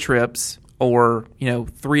day trips or,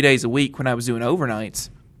 3 days a week when I was doing overnights,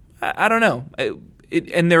 I don't know.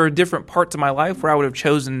 And there are different parts of my life where I would have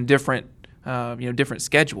chosen different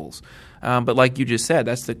schedules. But like you just said,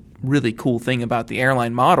 that's the really cool thing about the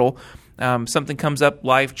airline model. Something comes up,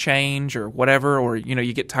 life change or whatever, or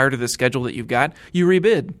you get tired of the schedule that you've got, you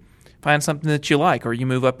rebid, find something that you like, or you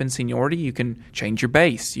move up in seniority. You can change your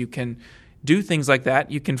base. You can do things like that.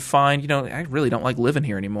 You can find, I really don't like living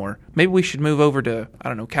here anymore. Maybe we should move over to,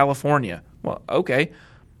 California. Well, okay,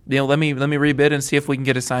 let me rebid and see if we can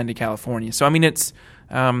get assigned to California. So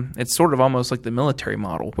it's sort of almost like the military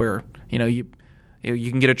model where you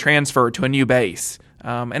can get a transfer to a new base,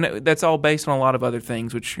 and that's all based on a lot of other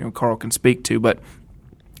things, which Carl can speak to. But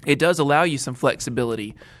it does allow you some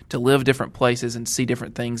flexibility to live different places and see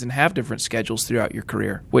different things and have different schedules throughout your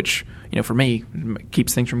career, which for me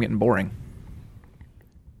keeps things from getting boring.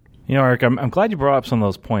 Eric, I'm glad you brought up some of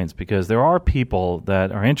those points because there are people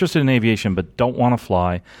that are interested in aviation but don't want to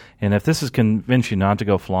fly. And if this has convinced you not to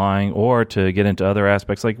go flying or to get into other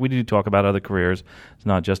aspects, like we do talk about other careers, it's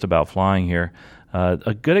not just about flying here.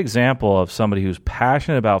 A good example of somebody who's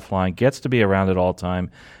passionate about flying, gets to be around it all the time,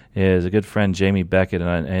 is a good friend, Jamie Beckett,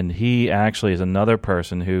 and he actually is another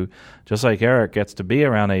person who, just like Eric, gets to be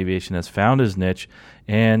around aviation, has found his niche,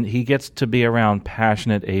 and he gets to be around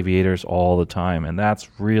passionate aviators all the time, and that's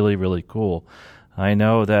really, really cool. I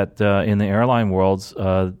know that in the airline worlds,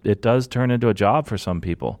 it does turn into a job for some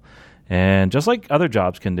people, and just like other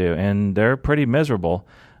jobs can do, and they're pretty miserable,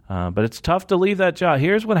 but it's tough to leave that job.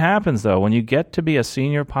 Here's what happens, though. When you get to be a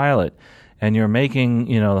senior pilot and you're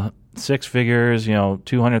making, six figures,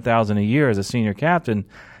 $200,000 a year as a senior captain,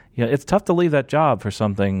 it's tough to leave that job for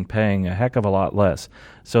something paying a heck of a lot less.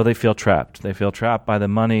 So they feel trapped. They feel trapped by the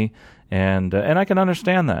money, and I can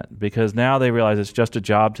understand that because now they realize it's just a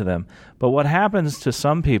job to them. But what happens to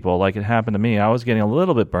some people, like it happened to me, I was getting a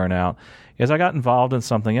little bit burnt out, is I got involved in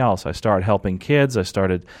something else. I started helping kids. I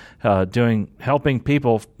started helping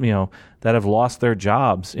people, that have lost their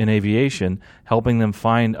jobs in aviation, helping them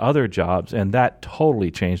find other jobs, and that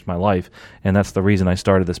totally changed my life. And that's the reason I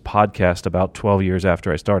started this podcast about 12 years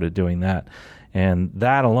after I started doing that. And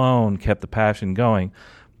that alone kept the passion going.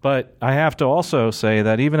 But I have to also say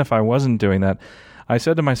that even if I wasn't doing that, I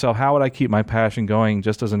said to myself, how would I keep my passion going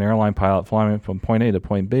just as an airline pilot flying from point A to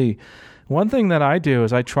point B? One thing that I do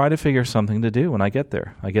is I try to figure something to do when I get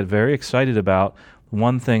there. I get very excited about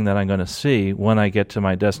one thing that I'm going to see when I get to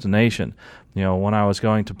my destination. When I was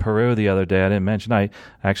going to Peru the other day, I didn't mention I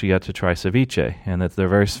actually got to try ceviche, and that they're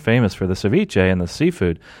very famous for the ceviche, and the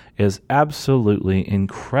seafood is absolutely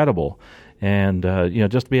incredible. And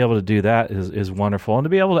just to be able to do that is wonderful, and to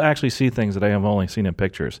be able to actually see things that I have only seen in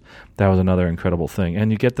pictures, that was another incredible thing. And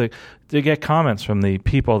you get comments from the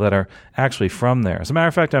people that are actually from there. As a matter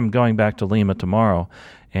of fact, I'm going back to Lima tomorrow,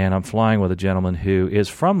 and I'm flying with a gentleman who is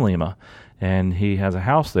from Lima, and he has a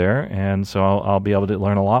house there, and so I'll be able to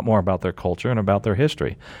learn a lot more about their culture and about their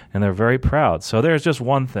history, and they're very proud. So there's just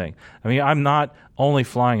one thing. I'm not only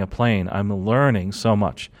flying a plane, I'm learning so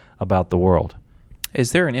much about the world.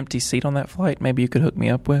 Is there an empty seat on that flight maybe you could hook me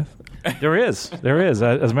up with? There is. As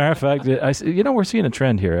a matter of fact, we're seeing a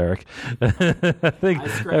trend here, Eric. I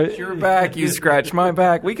scratch your back, you scratch my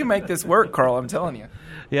back. We can make this work, Carl, I'm telling you.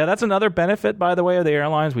 Yeah, that's another benefit, by the way, of the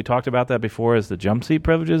airlines. We talked about that before, is the jump seat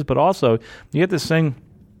privileges, but also you get this thing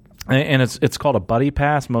And it's called a buddy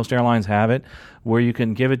pass. Most airlines have it, where you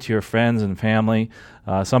can give it to your friends and family.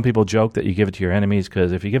 Some people joke that you give it to your enemies,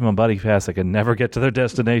 because if you give them a buddy pass, they can never get to their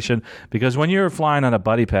destination. Because when you're flying on a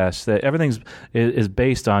buddy pass, everything is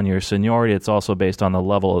based on your seniority. It's also based on the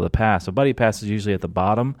level of the pass. A buddy pass is usually at the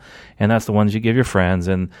bottom, and that's the ones you give your friends.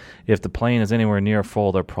 And if the plane is anywhere near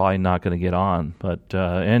full, they're probably not going to get on. But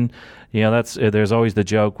there's always the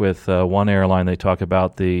joke with one airline. They talk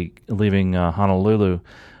about leaving Honolulu.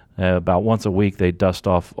 About once a week, they dust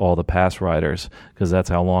off all the pass riders, because that's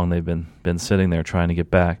how long they've been sitting there trying to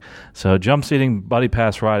get back. So jump seating, buddy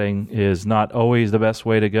pass riding is not always the best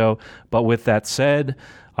way to go. But with that said,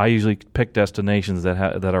 I usually pick destinations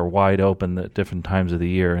that are wide open at different times of the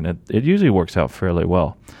year, and it usually works out fairly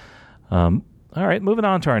well. All right, moving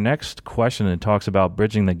on to our next question. It talks about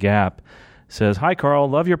bridging the gap. It says, "Hi, Carl.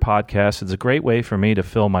 Love your podcast. It's a great way for me to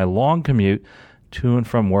fill my long commute to and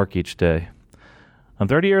from work each day. I'm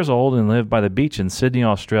 30 years old and live by the beach in Sydney,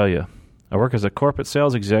 Australia. I work as a corporate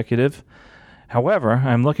sales executive. However,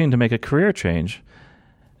 I'm looking to make a career change,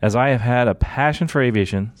 as I have had a passion for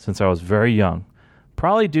aviation since I was very young,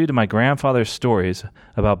 probably due to my grandfather's stories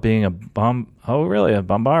about being a bombardier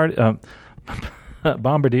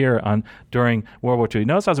during World War II.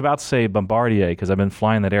 Notice I was about to say Bombardier, because I've been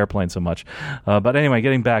flying that airplane so much. But anyway,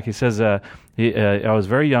 getting back, he says, I was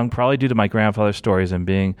very young, probably due to my grandfather's stories and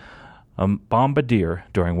being a bombardier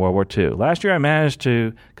during World War II. Last year, I managed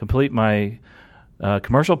to complete my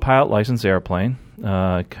commercial pilot license airplane,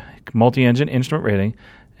 multi-engine instrument rating,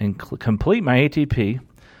 and complete my ATP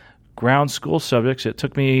ground school subjects. It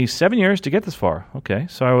took me 7 years to get this far. Okay,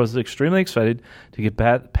 so I was extremely excited to get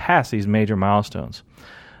past these major milestones.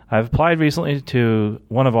 I've applied recently to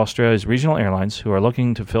one of Australia's regional airlines who are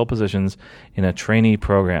looking to fill positions in a trainee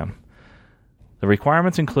program. The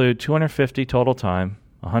requirements include 250 total time,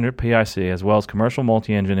 100 PIC, as well as commercial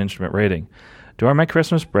multi-engine instrument rating. During my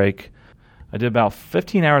Christmas break, I did about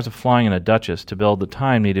 15 hours of flying in a Duchess to build the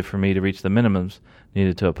time needed for me to reach the minimums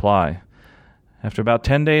needed to apply. After about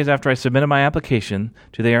 10 days after I submitted my application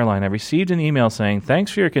to the airline, I received an email saying,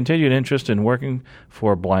 "Thanks for your continued interest in working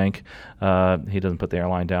for blank." He doesn't put the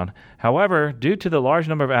airline down. "However, due to the large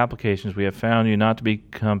number of applications, we have found you not to be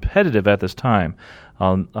competitive at this time.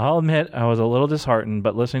 I'll admit I was a little disheartened,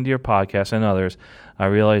 but listening to your podcast and others, I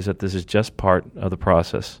realized that this is just part of the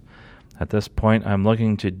process. At this point, I'm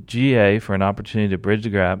looking to GA for an opportunity to bridge the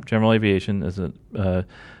gap. General aviation is an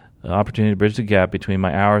opportunity to bridge the gap between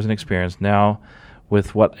my hours and experience now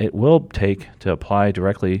with what it will take to apply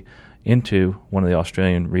directly into one of the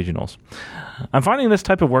Australian regionals. I'm finding this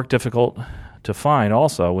type of work difficult to find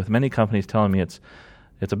also, with many companies telling me it's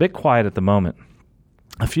a bit quiet at the moment.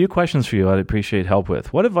 A few questions for you I'd appreciate help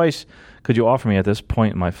with. What advice could you offer me at this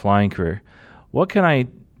point in my flying career? What can I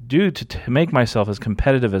do to make myself as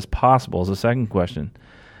competitive as possible is the second question.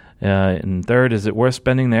 And third, is it worth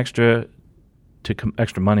spending the extra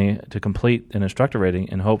money to complete an instructor rating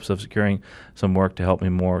in hopes of securing some work to help me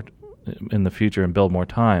more in the future and build more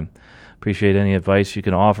time? Appreciate any advice you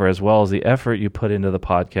can offer, as well as the effort you put into the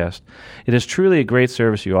podcast. It is truly a great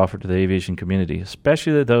service you offer to the aviation community,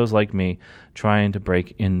 especially to those like me trying to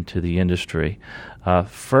break into the industry.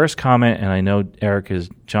 First comment, and I know Eric is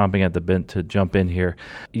chomping at the bit to jump in here.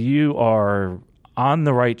 You are on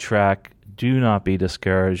the right track. Do not be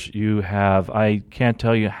discouraged. I can't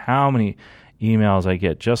tell you how many emails I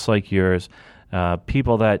get just like yours.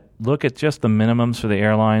 People that look at just the minimums for the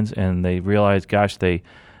airlines and they realize, gosh, they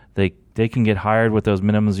can get hired with those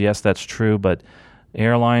minimums. Yes, that's true, but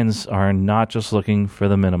airlines are not just looking for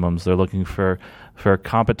the minimums. They're looking for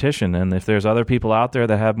competition, and if there's other people out there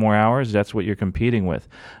that have more hours, that's what you're competing with.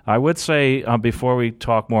 I would say, before we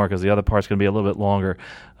talk more, because the other part's going to be a little bit longer,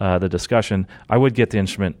 the discussion, I would get the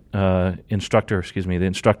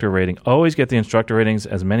instructor rating. Always get the instructor ratings,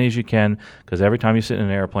 as many as you can, because every time you sit in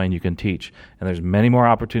an airplane, you can teach, and there's many more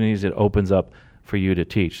opportunities it opens up for you to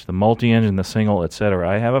teach. The multi-engine, the single, etc.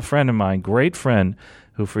 I have a friend of mine, great friend,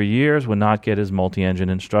 who for years would not get his multi-engine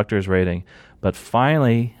instructor's rating, but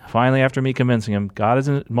finally, after me convincing him, got his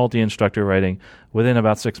multi-instructor rating. Within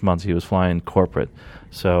about 6 months, he was flying corporate.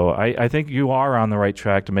 So I think you are on the right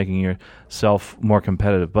track to making yourself more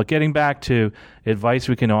competitive. But getting back to advice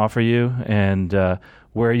we can offer you and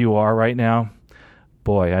where you are right now,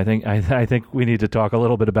 boy, I think we need to talk a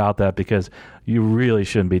little bit about that, because you really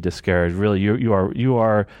shouldn't be discouraged. Really, you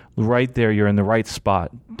are right there. You're in the right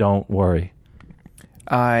spot. Don't worry.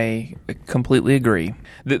 I completely agree.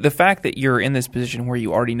 The fact that you're in this position where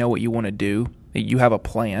you already know what you want to do, that you have a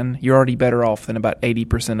plan, you're already better off than about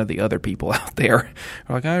 80% of the other people out there.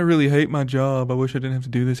 Like, I really hate my job. I wish I didn't have to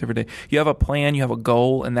do this every day. You have a plan, you have a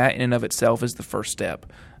goal, and that in and of itself is the first step.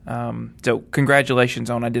 So congratulations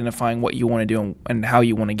on identifying what you want to do and how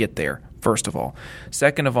you want to get there, first of all.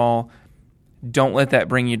 Second of all, don't let that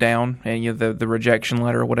bring you down, and the rejection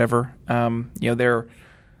letter or whatever.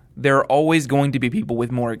 There are always going to be people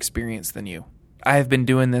with more experience than you. I have been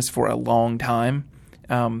doing this for a long time.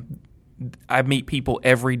 I meet people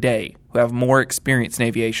every day who have more experience in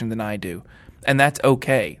aviation than I do, and that's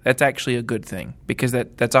okay. That's actually a good thing because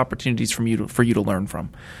that's opportunities for you to learn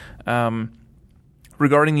from.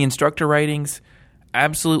 Regarding the instructor ratings,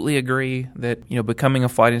 absolutely agree that becoming a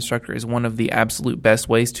flight instructor is one of the absolute best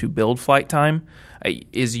ways to build flight time.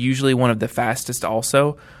 Is usually one of the fastest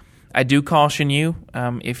also. I do caution you,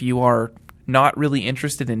 if you are not really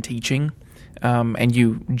interested in teaching and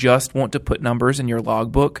you just want to put numbers in your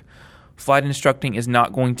logbook, flight instructing is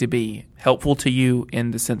not going to be helpful to you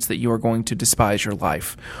in the sense that you are going to despise your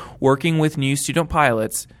life. Working with new student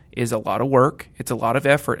pilots is a lot of work. It's a lot of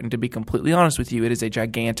effort. And to be completely honest with you, it is a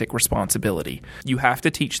gigantic responsibility. You have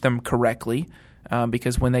to teach them correctly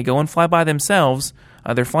because when they go and fly by themselves,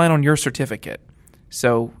 they're flying on your certificate.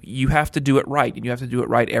 So you have to do it right, and you have to do it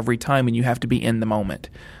right every time, and you have to be in the moment.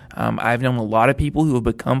 I've known a lot of people who have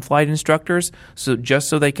become flight instructors just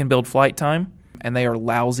so they can build flight time, and they are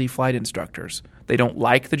lousy flight instructors. They don't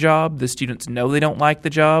like the job. The students know they don't like the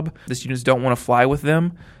job. The students don't want to fly with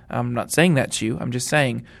them. I'm not saying that to you. I'm just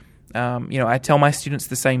saying, I tell my students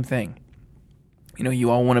the same thing.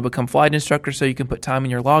 You all want to become flight instructors so you can put time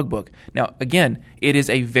in your logbook. Now, again, it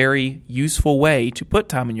is a very useful way to put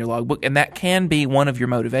time in your logbook, and that can be one of your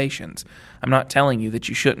motivations. I'm not telling you that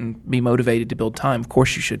you shouldn't be motivated to build time. Of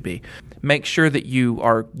course you should be. Make sure that you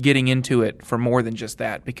are getting into it for more than just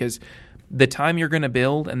that, because the time you're going to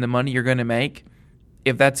build and the money you're going to make,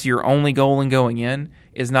 if that's your only goal in going in,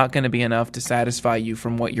 is not going to be enough to satisfy you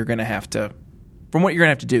from what you're going to have to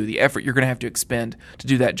do, the effort you're going to have to expend to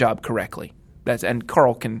do that job correctly. And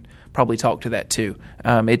Carl can probably talk to that too.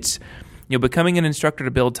 It's becoming an instructor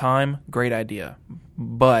to build time, great idea.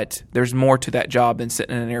 But there's more to that job than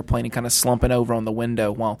sitting in an airplane and kind of slumping over on the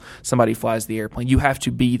window while somebody flies the airplane. You have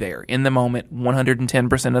to be there in the moment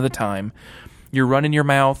 110% of the time. You're running your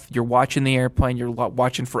mouth, you're watching the airplane, you're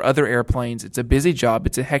watching for other airplanes. It's a busy job,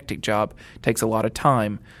 it's a hectic job, it takes a lot of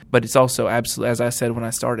time, but it's also absolutely, as I said when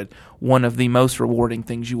I started, one of the most rewarding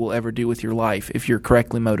things you will ever do with your life if you're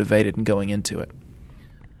correctly motivated and going into it.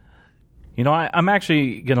 I'm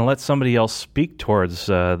actually going to let somebody else speak towards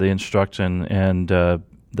the instruction and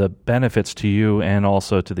the benefits to you and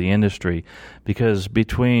also to the industry, because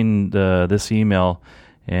between this email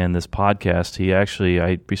and this podcast,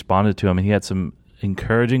 I responded to him, and he had some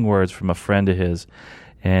encouraging words from a friend of his.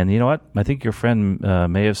 And you know what? I think your friend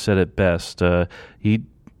may have said it best. He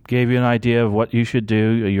gave you an idea of what you should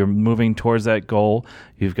do. You're moving towards that goal.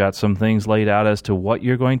 You've got some things laid out as to what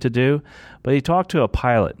you're going to do. But he talked to a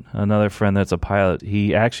pilot, another friend that's a pilot.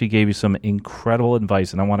 He actually gave you some incredible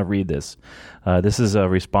advice, and I want to read this. This is a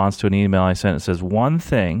response to an email I sent. It says,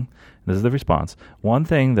 this is the response, one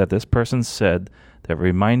thing that this person said that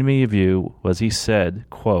reminded me of you was he said,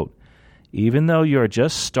 quote, "Even though you're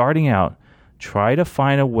just starting out, try to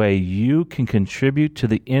find a way you can contribute to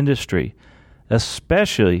the industry,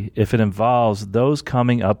 especially if it involves those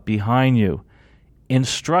coming up behind you.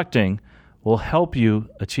 Instructing will help you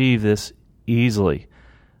achieve this easily."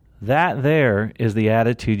 That there is the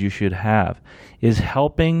attitude you should have, is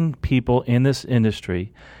helping people in this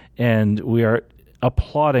industry, and we are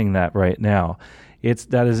applauding that right now.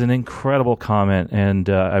 That is an incredible comment, and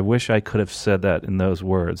I wish I could have said that in those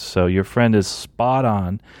words. So your friend is spot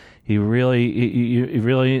on. You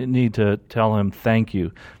really need to tell him thank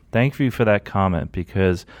you. Thank you for that comment,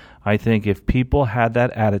 because I think if people had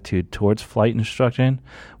that attitude towards flight instruction,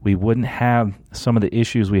 we wouldn't have some of the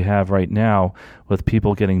issues we have right now with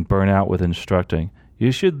people getting burnt out with instructing.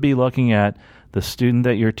 You should be looking at the student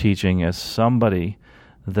that you're teaching as somebody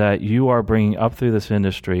that you are bringing up through this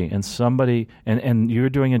industry, and somebody, and you're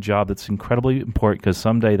doing a job that's incredibly important, because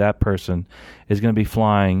someday that person is going to be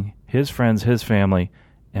flying his friends, his family,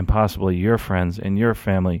 and possibly your friends and your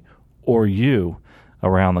family, or you,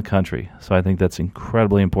 around the country. So I think that's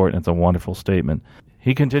incredibly important. It's a wonderful statement.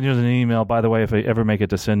 He continues in an email, by the way, if I ever make it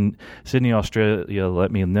to Sydney, Australia,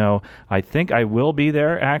 let me know. I think I will be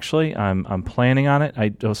there, actually. I'm planning on it.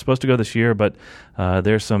 I was supposed to go this year, but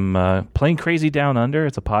there's some Plane Crazy Down Under.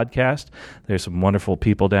 It's a podcast. There's some wonderful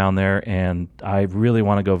people down there, and I really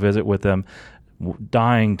want to go visit with them.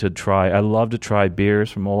 Dying to try. I love to try beers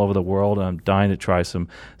from all over the world. I'm dying to try some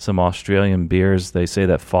Australian beers. They say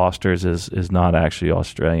that Foster's is not actually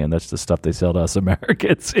Australian. That's the stuff they sell to us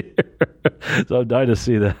Americans here. So I'm dying to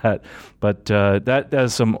see that. But that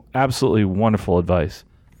is some absolutely wonderful advice.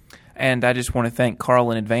 And I just want to thank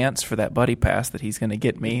Carl in advance for that buddy pass that he's going to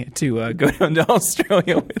get me to go down to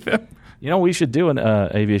Australia with him. We should do an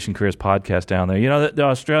Aviation Careers podcast down there. The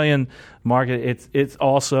Australian market, it's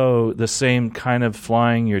also the same kind of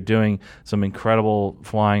flying. You're doing some incredible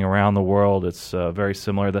flying around the world. It's very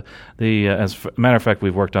similar. As a matter of fact,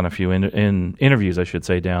 we've worked on a few interviews, I should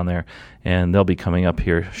say, down there, and they'll be coming up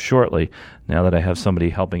here shortly now that I have somebody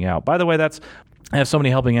helping out. By the way, I have somebody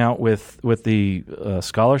helping out with the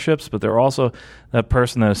scholarships, but they're also that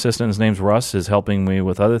assistant, his name's Russ, is helping me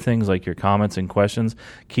with other things like your comments and questions.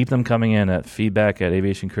 Keep them coming in at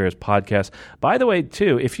feedback@Aviation Careers Podcast. By the way,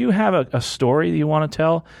 too, if you have a story that you want to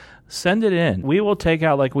tell, send it in. We will take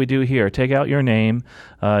out, like we do here, take out your name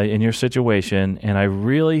and your situation, and I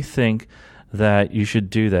really think that you should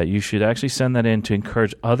do that. You should actually send that in to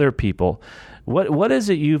encourage other people. What is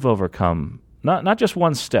it you've overcome? Not just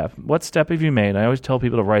one step. What step have you made? I always tell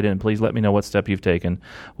people to write in, please let me know what step you've taken.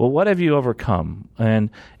 Well, what have you overcome?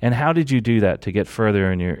 And how did you do that to get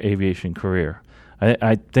further in your aviation career?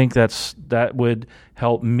 I think that would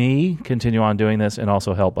help me continue on doing this and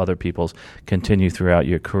also help other people continue throughout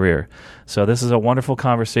your career. So this is a wonderful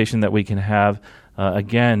conversation that we can have.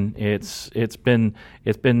 Again, it's been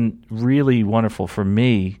really wonderful for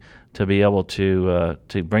me to be able to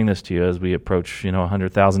bring this to you as we approach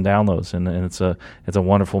 100,000 downloads, and it's a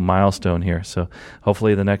wonderful milestone here. So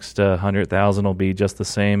hopefully the next 100,000 will be just the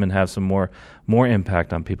same and have some more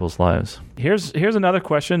impact on people's lives. Here's another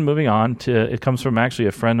question. Moving on it comes from actually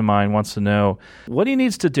a friend of mine wants to know what he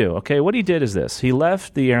needs to do. Okay, what he did is this: he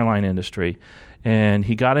left the airline industry and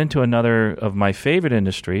he got into another of my favorite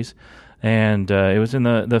industries, and it was in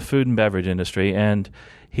the food and beverage industry, and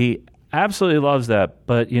he absolutely loves that,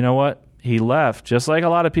 but you know what? He left, just like a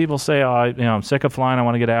lot of people say, I'm sick of flying, I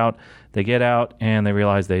want to get out. They get out, and they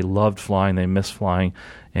realize they loved flying, they miss flying,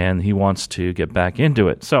 and he wants to get back into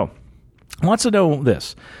it. So, he wants to know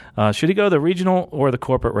this. Should he go the regional or the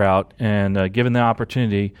corporate route? And given the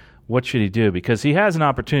opportunity, what should he do? Because he has an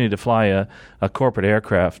opportunity to fly a corporate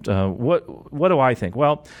aircraft. What do I think?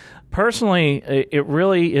 Well, personally, it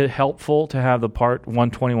really is helpful to have the Part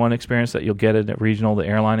 121 experience that you'll get at regional, the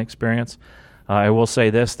airline experience. I will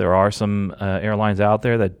say this: there are some airlines out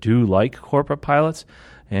there that do like corporate pilots,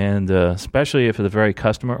 and especially if it's a very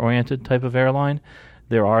customer-oriented type of airline.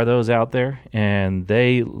 There are those out there, and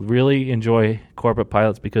they really enjoy corporate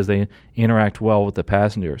pilots because they interact well with the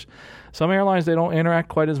passengers. Some airlines, they don't interact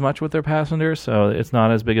quite as much with their passengers, so it's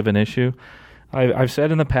not as big of an issue. I've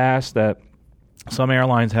said in the past that some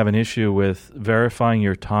airlines have an issue with verifying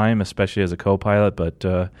your time, especially as a co-pilot, but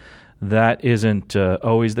that isn't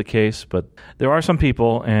always the case. But there are some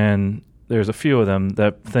people, and there's a few of them,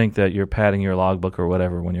 that think that you're padding your logbook or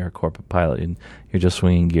whatever when you're a corporate pilot and you're just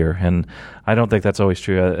swinging gear. And I don't think that's always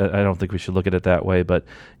true. I don't think we should look at it that way. But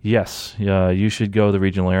yes, you should go the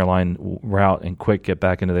regional airline route and get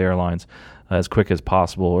back into the airlines as quick as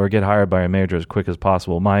possible, or get hired by a major as quick as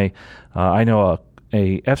possible. I know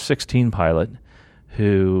a F-16 pilot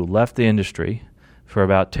who left the industry for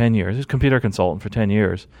about 10 years. He's a computer consultant for 10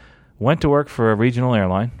 years. Went to work for a regional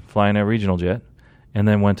airline, flying a regional jet, and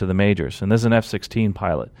then went to the majors. And this is an F-16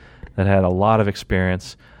 pilot that had a lot of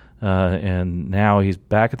experience, and now he's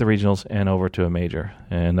back at the regionals and over to a major.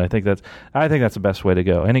 And I think that's the best way to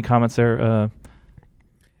go. Any comments there?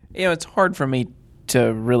 It's hard for me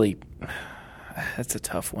to really. That's a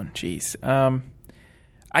tough one. Jeez.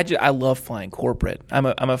 I love flying corporate. I'm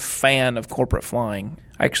a fan of corporate flying.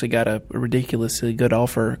 I actually got a ridiculously good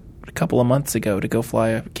offer a couple of months ago to go fly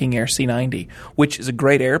a King Air C-90, which is a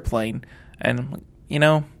great airplane. And,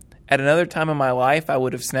 at another time in my life, I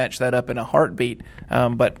would have snatched that up in a heartbeat.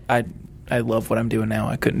 But I love what I'm doing now.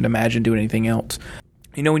 I couldn't imagine doing anything else.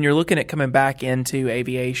 When you're looking at coming back into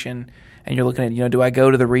aviation and you're looking at, do I go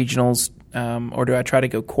to the regionals or do I try to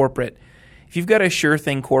go corporate? If you've got a sure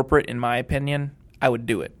thing corporate, in my opinion, I would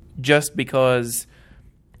do it. Just because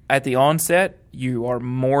at the onset, you are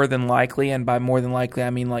more than likely, and by more than likely, I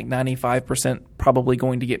mean like 95% probably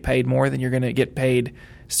going to get paid more than you're going to get paid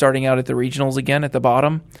starting out at the regionals again at the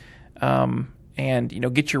bottom.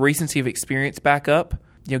 And, get your recency of experience back up,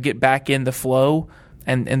 get back in the flow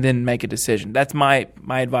and then make a decision. That's my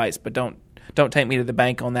advice, but don't take me to the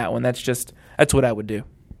bank on that one. That's what I would do.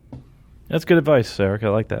 That's good advice, Eric. I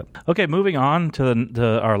like that. Okay, moving on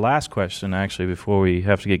to our last question, actually, before we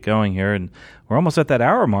have to get going here. And we're almost at that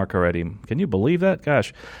hour mark already. Can you believe that?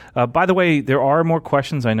 Gosh. By the way, there are more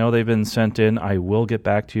questions. I know they've been sent in. I will get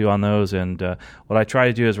back to you on those. And what I try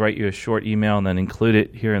to do is write you a short email and then include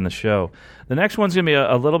it here in the show. The next one's going to be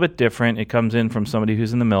a little bit different. It comes in from somebody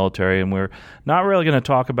who's in the military, and we're not really going to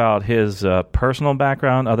talk about his personal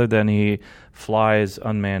background other than he flies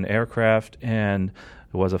unmanned aircraft and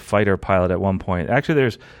was a fighter pilot at one point. Actually,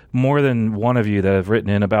 there's more than one of you that have written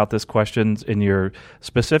in about this question, and your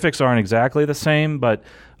specifics aren't exactly the same, but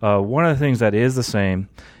one of the things that is the same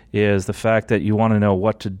is the fact that you want to know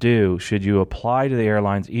what to do should you apply to the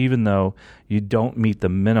airlines even though you don't meet the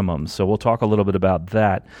minimum. So we'll talk a little bit about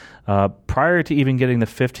that. Prior to even getting the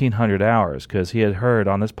 1,500 hours, because he had heard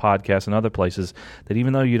on this podcast and other places that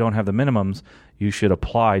even though you don't have the minimums, you should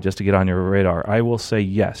apply just to get on your radar. I will say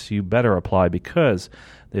yes, you better apply, because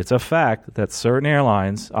it's a fact that certain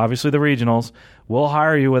airlines, obviously the regionals, will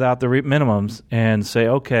hire you without the minimums and say,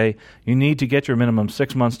 okay, you need to get your minimum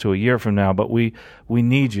 6 months to a year from now, but we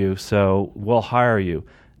need you, so we'll hire you.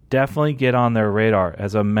 Definitely get on their radar.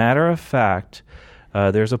 As a matter of fact,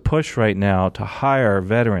 there's a push right now to hire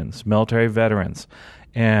veterans, military veterans,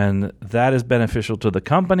 and that is beneficial to the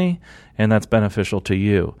company, and that's beneficial to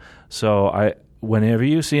you. So whenever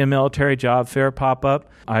you see a military job fair pop up,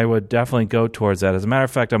 I would definitely go towards that. As a matter of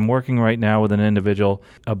fact, I'm working right now with an individual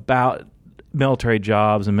about military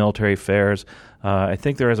jobs and military fairs. I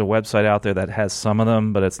think there is a website out there that has some of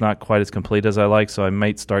them, but it's not quite as complete as I like, so I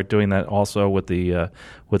might start doing that also with the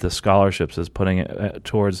scholarships, is putting it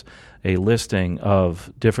towards a listing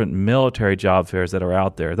of different military job fairs that are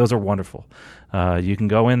out there. Those are wonderful. You can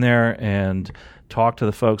go in there and talk to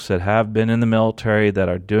the folks that have been in the military that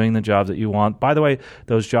are doing the jobs that you want. By the way,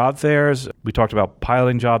 those job fairs, we talked about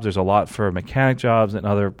piloting jobs. There's a lot for mechanic jobs and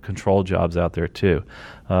other control jobs out there too.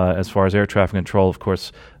 As far as air traffic control, of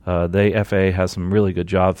course, the FAA has some really good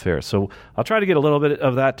job fairs. So I'll try to get a little bit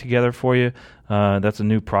of that together for you. That's a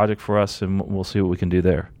new project for us, and we'll see what we can do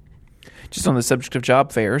there. Just on the subject of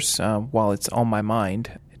job fairs, while it's on my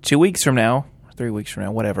mind, 2 weeks from now, 3 weeks from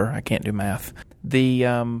now, whatever, I can't do math.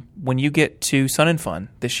 When you get to Sun and Fun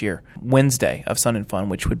this year, Wednesday of Sun and Fun,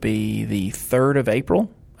 which would be the 3rd of April,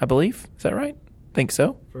 I believe. Is that right? Think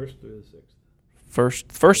so. 1st through the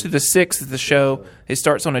 6th. First through the 6th is the show. It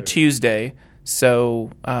starts on a Tuesday, so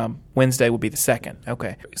Wednesday would be the 2nd.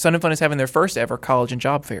 Okay. Sun and Fun is having their first ever college and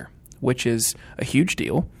job fair, which is a huge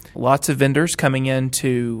deal. Lots of vendors coming in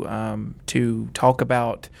to talk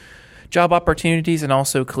about job opportunities, and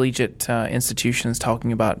also collegiate institutions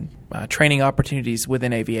talking about training opportunities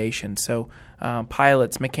within aviation. So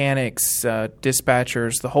pilots, mechanics,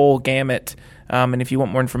 dispatchers, the whole gamut. And if you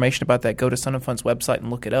want more information about that, go to Sun and Fun's website and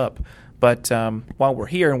look it up. But while we're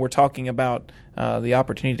here and we're talking about the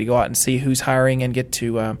opportunity to go out and see who's hiring and get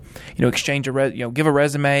to exchange give a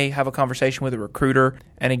resume, have a conversation with a recruiter.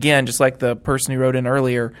 And again, just like the person who wrote in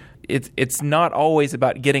earlier, it's not always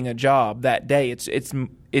about getting a job that day.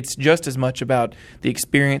 It's just as much about the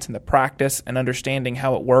experience and the practice and understanding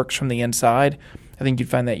how it works from the inside. I think you'd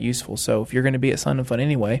find that useful. So if you're going to be at Sun and Fun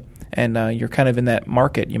anyway, and you're kind of in that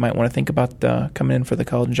market, you might want to think about coming in for the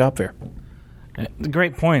college and job fair.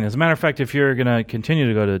 Great point. As a matter of fact, if you're going to continue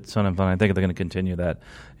to go to Sun and Fun, I think they're going to continue that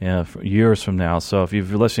for years from now. So if you're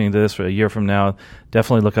listening to this for a year from now,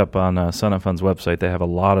 definitely look up on Sun and Fun's website. They have a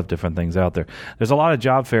lot of different things out there. There's a lot of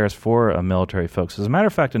job fairs for military folks. As a matter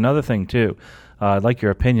of fact, another thing too, I'd like your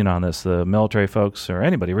opinion on this, the military folks or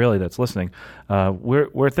anybody really that's listening.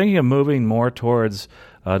 We're thinking of moving more towards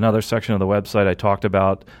another section of the website. I talked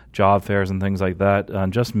about job fairs and things like that,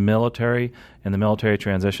 just military and the military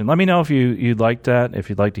transition. Let me know if you'd like that, if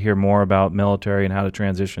you'd like to hear more about military and how to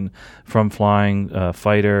transition from flying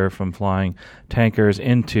fighter, from flying tankers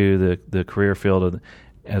into the career field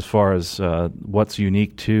as far as what's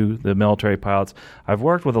unique to the military pilots. I've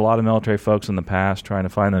worked with a lot of military folks in the past trying to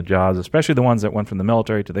find them jobs, especially the ones that went from the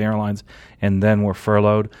military to the airlines and then were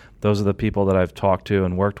furloughed. Those are the people that I've talked to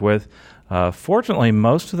and worked with. Fortunately,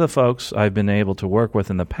 most of the folks I've been able to work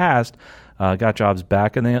with in the past got jobs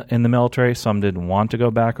back in the military. Some didn't want to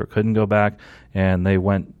go back or couldn't go back, and they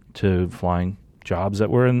went to flying jobs that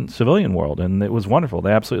were in civilian world, and it was wonderful.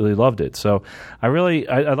 They absolutely loved it. So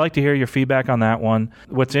I'd like to hear your feedback on that one.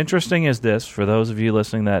 What's interesting is this, for those of you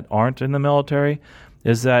listening that aren't in the military,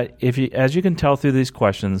 is that as you can tell through these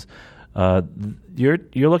questions, you're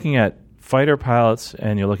looking at fighter pilots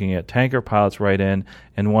and you're looking at tanker pilots right in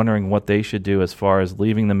and wondering what they should do as far as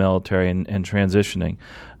leaving the military and transitioning.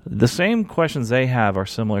 The same questions they have are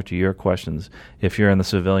similar to your questions if you're in the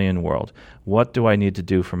civilian world. What do I need to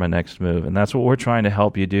do for my next move? And that's what we're trying to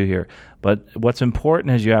help you do here. But what's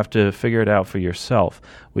important is you have to figure it out for yourself.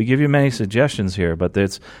 We give you many suggestions here, but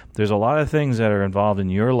there's a lot of things that are involved in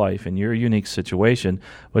your life, in your unique situation,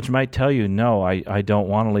 which might tell you, no, I don't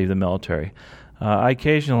want to leave the military. I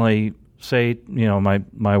occasionally say,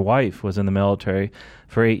 my wife was in the military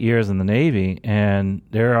for 8 years in the Navy, and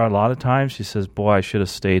there are a lot of times she says, boy, I should have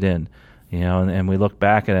stayed in, and we look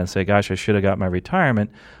back at it and say, gosh, I should have got my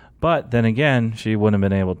retirement. But then again, she wouldn't have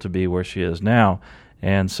been able to be where she is now.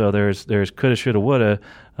 And so there's coulda, shoulda, woulda.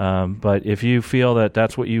 But if you feel that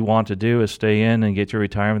that's what you want to do is stay in and get your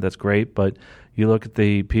retirement, that's great. But you look at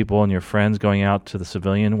the people and your friends going out to the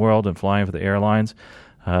civilian world and flying for the airlines,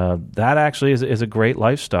 that actually is a great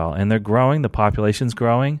lifestyle. And they're growing. The population's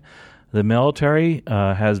growing. The military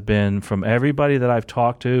has been, from everybody that I've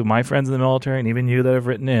talked to, my friends in the military and even you that have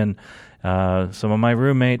written in, some of my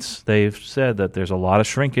roommates, they've said that there's a lot of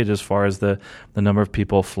shrinkage as far as the number of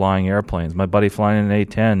people flying airplanes. My buddy flying an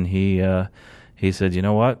A-10, he said, you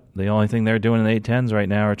know what? The only thing they're doing in the A-10s right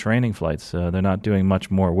now are training flights. They're not doing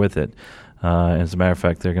much more with it. As a matter of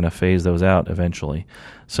fact, they're going to phase those out eventually.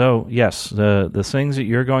 So, yes, the things that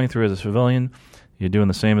you're going through as a civilian, you're doing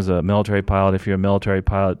the same as a military pilot. If you're a military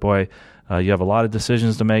pilot, boy, you have a lot of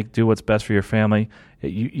decisions to make. Do what's best for your family.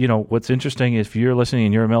 You know, what's interesting, if you're listening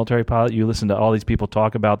and you're a military pilot, you listen to all these people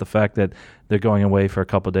talk about the fact that they're going away for a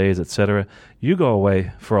couple of days, et cetera. You go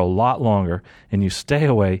away for a lot longer, and you stay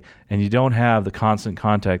away, and you don't have the constant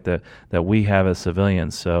contact that we have as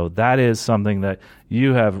civilians. So that is something that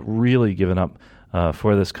you have really given up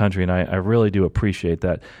for this country, and I really do appreciate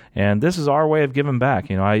that. And this is our way of giving back.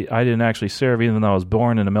 You know, I didn't actually serve, even though I was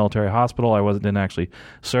born in a military hospital. I didn't actually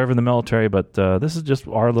serve in the military, but this is just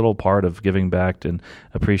our little part of giving back and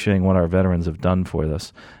appreciating what our veterans have done for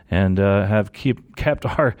us, and have kept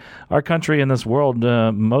our country and this world,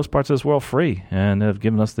 most parts of this world, free, and have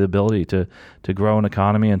given us the ability to grow an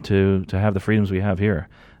economy and to have the freedoms we have here.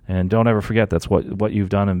 And don't ever forget that's what you've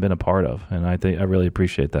done and been a part of. And I really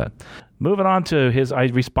appreciate that. Moving on to I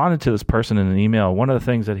responded to this person in an email. One of the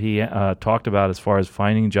things that he talked about as far as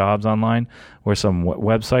finding jobs online were some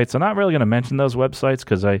websites. I'm not really going to mention those websites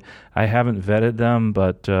because I haven't vetted them,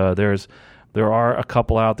 but there are a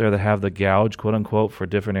couple out there that have the gouge, quote unquote, for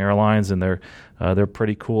different airlines, and they're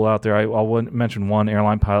pretty cool out there. I'll mention one,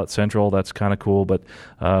 Airline Pilot Central. That's kind of cool, but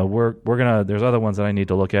we're gonna. There's other ones that I need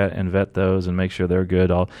to look at and vet those and make sure they're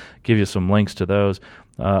good. I'll give you some links to those.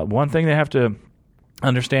 One thing they have to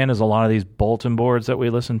understand is a lot of these bulletin boards that we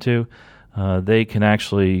listen to, they can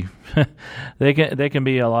actually they can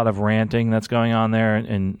be a lot of ranting that's going on there,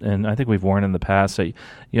 and I think we've warned in the past that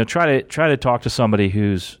try to talk to somebody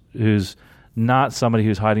who's not somebody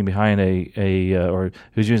who's hiding behind or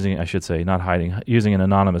who's using, I should say, not hiding, using an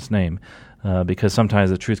anonymous name, because sometimes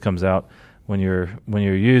the truth comes out when you're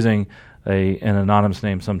using an anonymous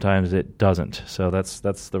name. Sometimes it doesn't. So that's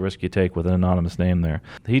the risk you take with an anonymous name there.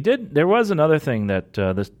 There was another thing that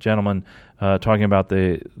this gentleman talking about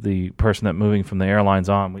the person that moving from the airlines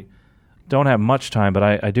on. We don't have much time, but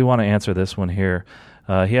I do want to answer this one here.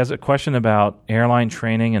 He has a question about airline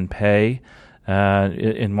training and pay.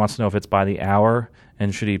 And wants to know if it's by the hour,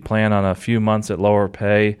 and should he plan on a few months at lower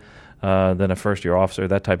pay than a first-year officer,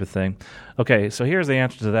 that type of thing. Okay, so here's the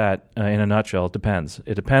answer to that in a nutshell. It depends.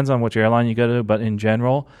 It depends on which airline you go to, but in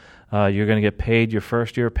general, you're going to get paid your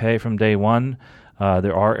first-year pay from day one.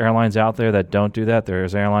 There are airlines out there that don't do that.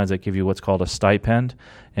 There's airlines that give you what's called a stipend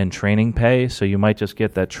and training pay, so you might just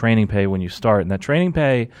get that training pay when you start, and that training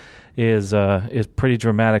pay is pretty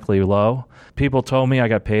dramatically low. People told me I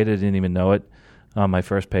got paid, I didn't even know it, on my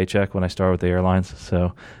first paycheck when I started with the airlines.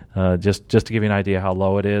 So just to give you an idea how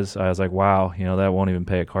low it is, I was like, wow, that won't even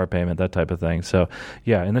pay a car payment, that type of thing. So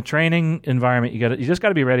yeah, in the training environment, you just got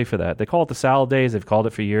to be ready for that. They call it the salad days. They've called it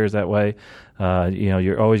for years that way.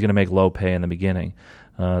 You're always going to make low pay in the beginning.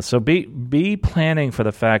 So be planning for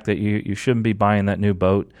the fact that you shouldn't be buying that new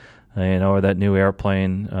boat, or that new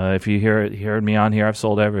airplane. If you heard me on here, I've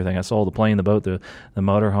sold everything. I sold the plane, the boat, the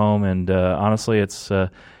motorhome, and honestly, it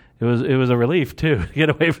was a relief too to get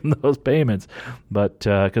away from those payments. But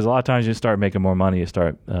because a lot of times you start making more money, you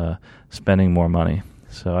start spending more money.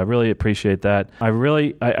 So I really appreciate that.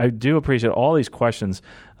 I do appreciate all these questions.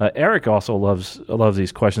 Eric also loves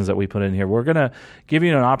these questions that we put in here. We're going to give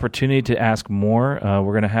you an opportunity to ask more.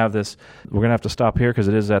 We're going to have to stop here because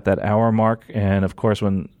it is at that hour mark. And of course,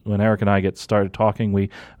 when Eric and I get started talking, we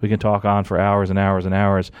can talk on for hours and hours and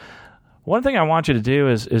hours. One thing I want you to do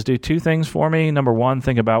is do two things for me. Number one,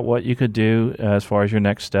 think about what you could do as far as your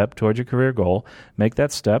next step towards your career goal. Make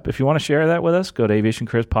that step. If you want to share that with us, go to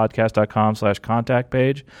aviationcareerspodcast.com/contact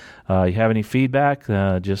page. You have any feedback,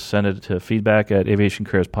 just send it to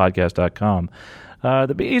feedback@aviationcareerspodcast.com.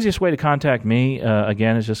 The easiest way to contact me,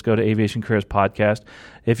 again, is just go to Aviation Careers Podcast.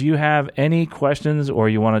 If you have any questions or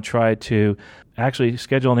you want to try to actually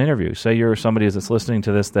schedule an interview, say you're somebody that's listening to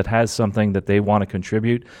this that has something that they want to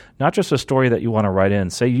contribute, not just a story that you want to write in.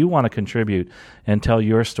 Say you want to contribute and tell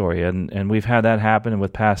your story, and we've had that happen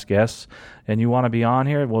with past guests, and you want to be on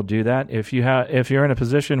here, we'll do that. If you're in a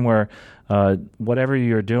position where whatever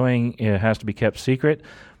you're doing has to be kept secret,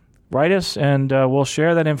 write us, and we'll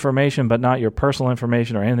share that information, but not your personal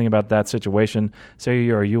information or anything about that situation. Say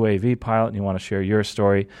you're a UAV pilot and you want to share your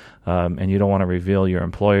story, and you don't want to reveal your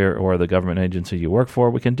employer or the government agency you work for,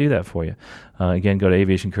 we can do that for you. Again, go to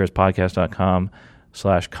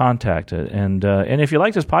aviationcareerspodcast.com/contact. And if you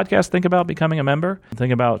like this podcast, think about becoming a member.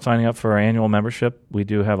 Think about signing up for our annual membership. We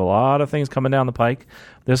do have a lot of things coming down the pike.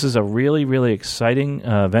 This is a really, really exciting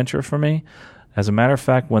venture for me. As a matter of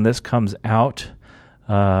fact, when this comes out,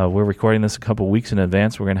 we're recording this a couple weeks in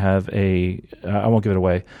advance. We're going to have I won't give it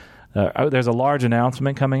away. There's a large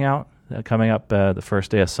announcement coming up the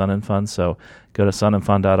first day of Sun and Fun. So go to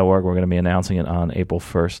sunandfun.org. We're going to be announcing it on April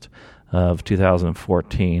 1st of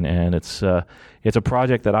 2014. And it's a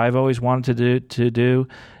project that I've always wanted to do.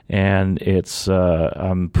 And it's,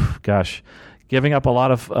 giving up a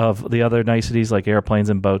lot of the other niceties like airplanes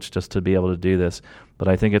and boats just to be able to do this. But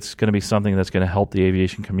I think it's going to be something that's going to help the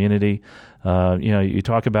aviation community. You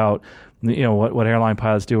talk about what airline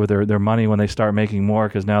pilots do with their money when they start making more,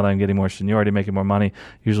 because now that I'm getting more seniority, making more money,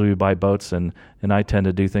 usually we buy boats, and I tend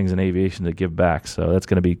to do things in aviation to give back. So that's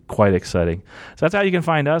going to be quite exciting. So that's how you can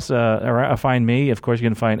find us, or find me. Of course, you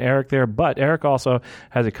can find Eric there, but Eric also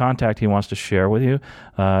has a contact he wants to share with you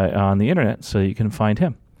on the internet, so you can find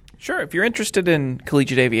him. Sure. If you're interested in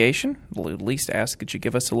collegiate aviation, we'll at least ask that you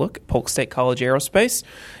give us a look at Polk State College Aerospace.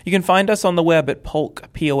 You can find us on the web at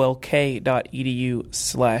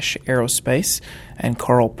polk.edu/aerospace. And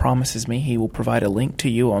Carl promises me he will provide a link to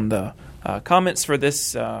you on the comments for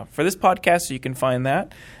this podcast, so you can find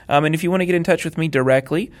that. And if you want to get in touch with me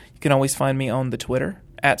directly, you can always find me on the Twitter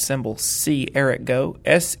 @ CEricGo,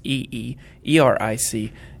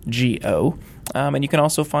 SEERICGO. And you can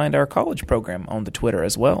also find our college program on the Twitter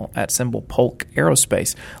as well @ Polk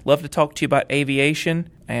Aerospace. Love to talk to you about aviation.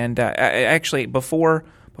 And actually, before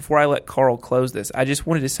I let Carl close this, I just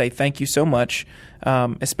wanted to say thank you so much,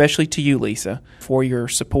 especially to you, Lisa, for your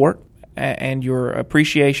support and your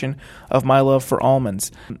appreciation of my love for almonds.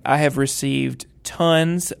 I have received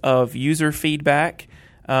tons of user feedback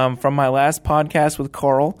from my last podcast with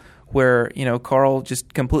Carl, where Carl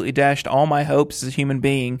just completely dashed all my hopes as a human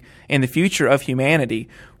being in the future of humanity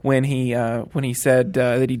when he said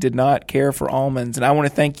that he did not care for almonds. And I want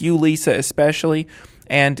to thank you, Lisa, especially,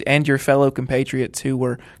 and your fellow compatriots who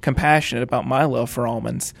were compassionate about my love for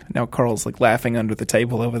almonds. Now Carl's laughing under the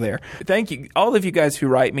table over there. Thank you, all of you guys who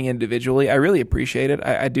write me individually. I really appreciate it.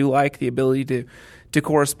 I do like the ability to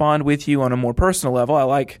correspond with you on a more personal level. I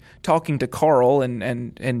like talking to Carl,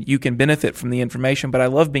 and you can benefit from the information, but I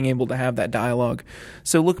love being able to have that dialogue.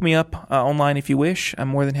 So look me up online if you wish. I'm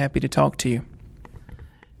more than happy to talk to you.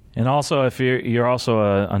 And also, if you're also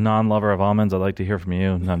a non-lover of almonds, I'd like to hear from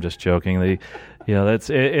you. And I'm just joking.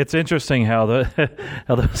 It's interesting how those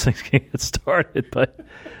things can get started,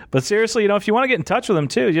 But seriously, if you want to get in touch with them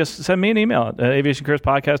too, just send me an email at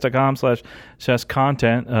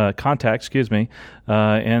aviationcareerspodcast.com/contact,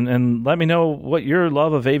 and let me know what your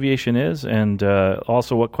love of aviation is, and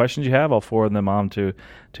also what questions you have. I'll forward them on to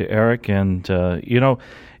Eric. And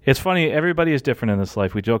it's funny, everybody is different in this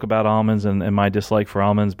life. We joke about almonds and my dislike for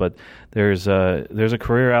almonds, but there's a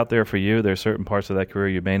career out there for you. There's certain parts of that career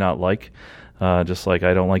you may not like. Just like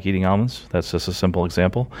I don't like eating almonds. That's just a simple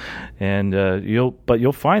example. And you'll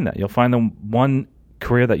find that. You'll find the one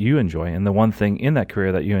career that you enjoy, and the one thing in that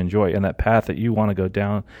career that you enjoy, and that path that you want to go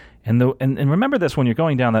down. And remember this when you're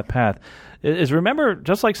going down that path, is remember,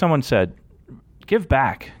 just like someone said, give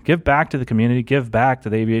back. Give back to the community. Give back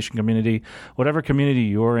to the aviation community. Whatever community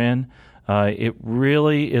you're in, it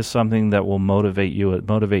really is something that will motivate you. It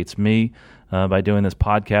motivates me. By doing this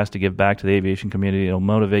podcast to give back to the aviation community. It'll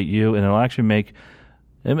motivate you, and it'll actually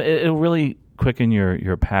it'll really quicken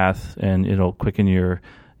your path, and it'll quicken your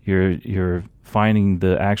finding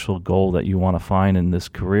the actual goal that you want to find in this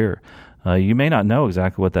career. You may not know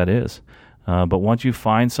exactly what that is, but once you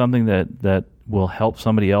find something that will help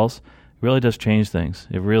somebody else, it really does change things.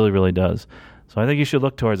 It really, really does. So I think you should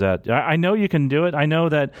look towards that. I know you can do it. I know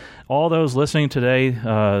that all those listening today,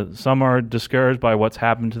 some are discouraged by what's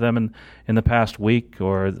happened to them in the past week,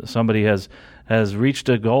 or somebody has reached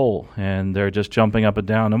a goal and they're just jumping up and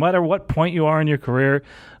down. No matter what point you are in your career,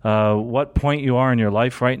 what point you are in your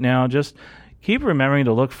life right now, just keep remembering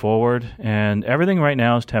to look forward. And everything right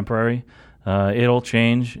now is temporary. It'll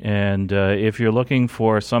change. And if you're looking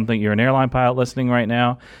for something, you're an airline pilot listening right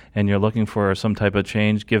now, and you're looking for some type of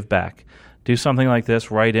change, give back. Do something like this,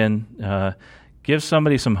 write in, give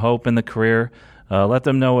somebody some hope in the career, let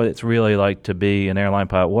them know what it's really like to be an airline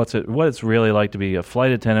pilot, what it's really like to be a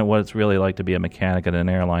flight attendant, what it's really like to be a mechanic at an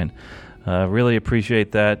airline. Really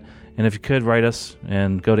appreciate that. And if you could, write us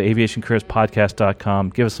and go to aviationcareerspodcast.com,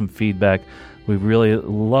 give us some feedback. We really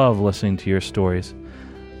love listening to your stories.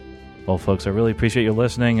 Well, folks, I really appreciate you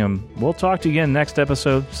listening, and we'll talk to you again next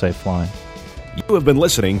episode. Safe flying. You have been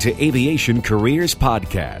listening to Aviation Careers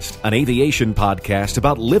Podcast, an aviation podcast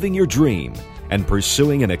about living your dream and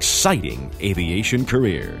pursuing an exciting aviation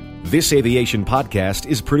career. This aviation podcast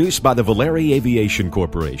is produced by the Valeri Aviation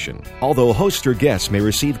Corporation. Although hosts or guests may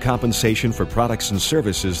receive compensation for products and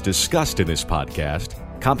services discussed in this podcast,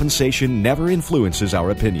 compensation never influences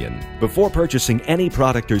our opinion. Before purchasing any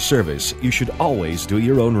product or service, you should always do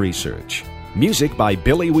your own research. Music by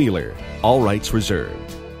Billy Wheeler. All rights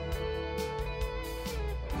reserved.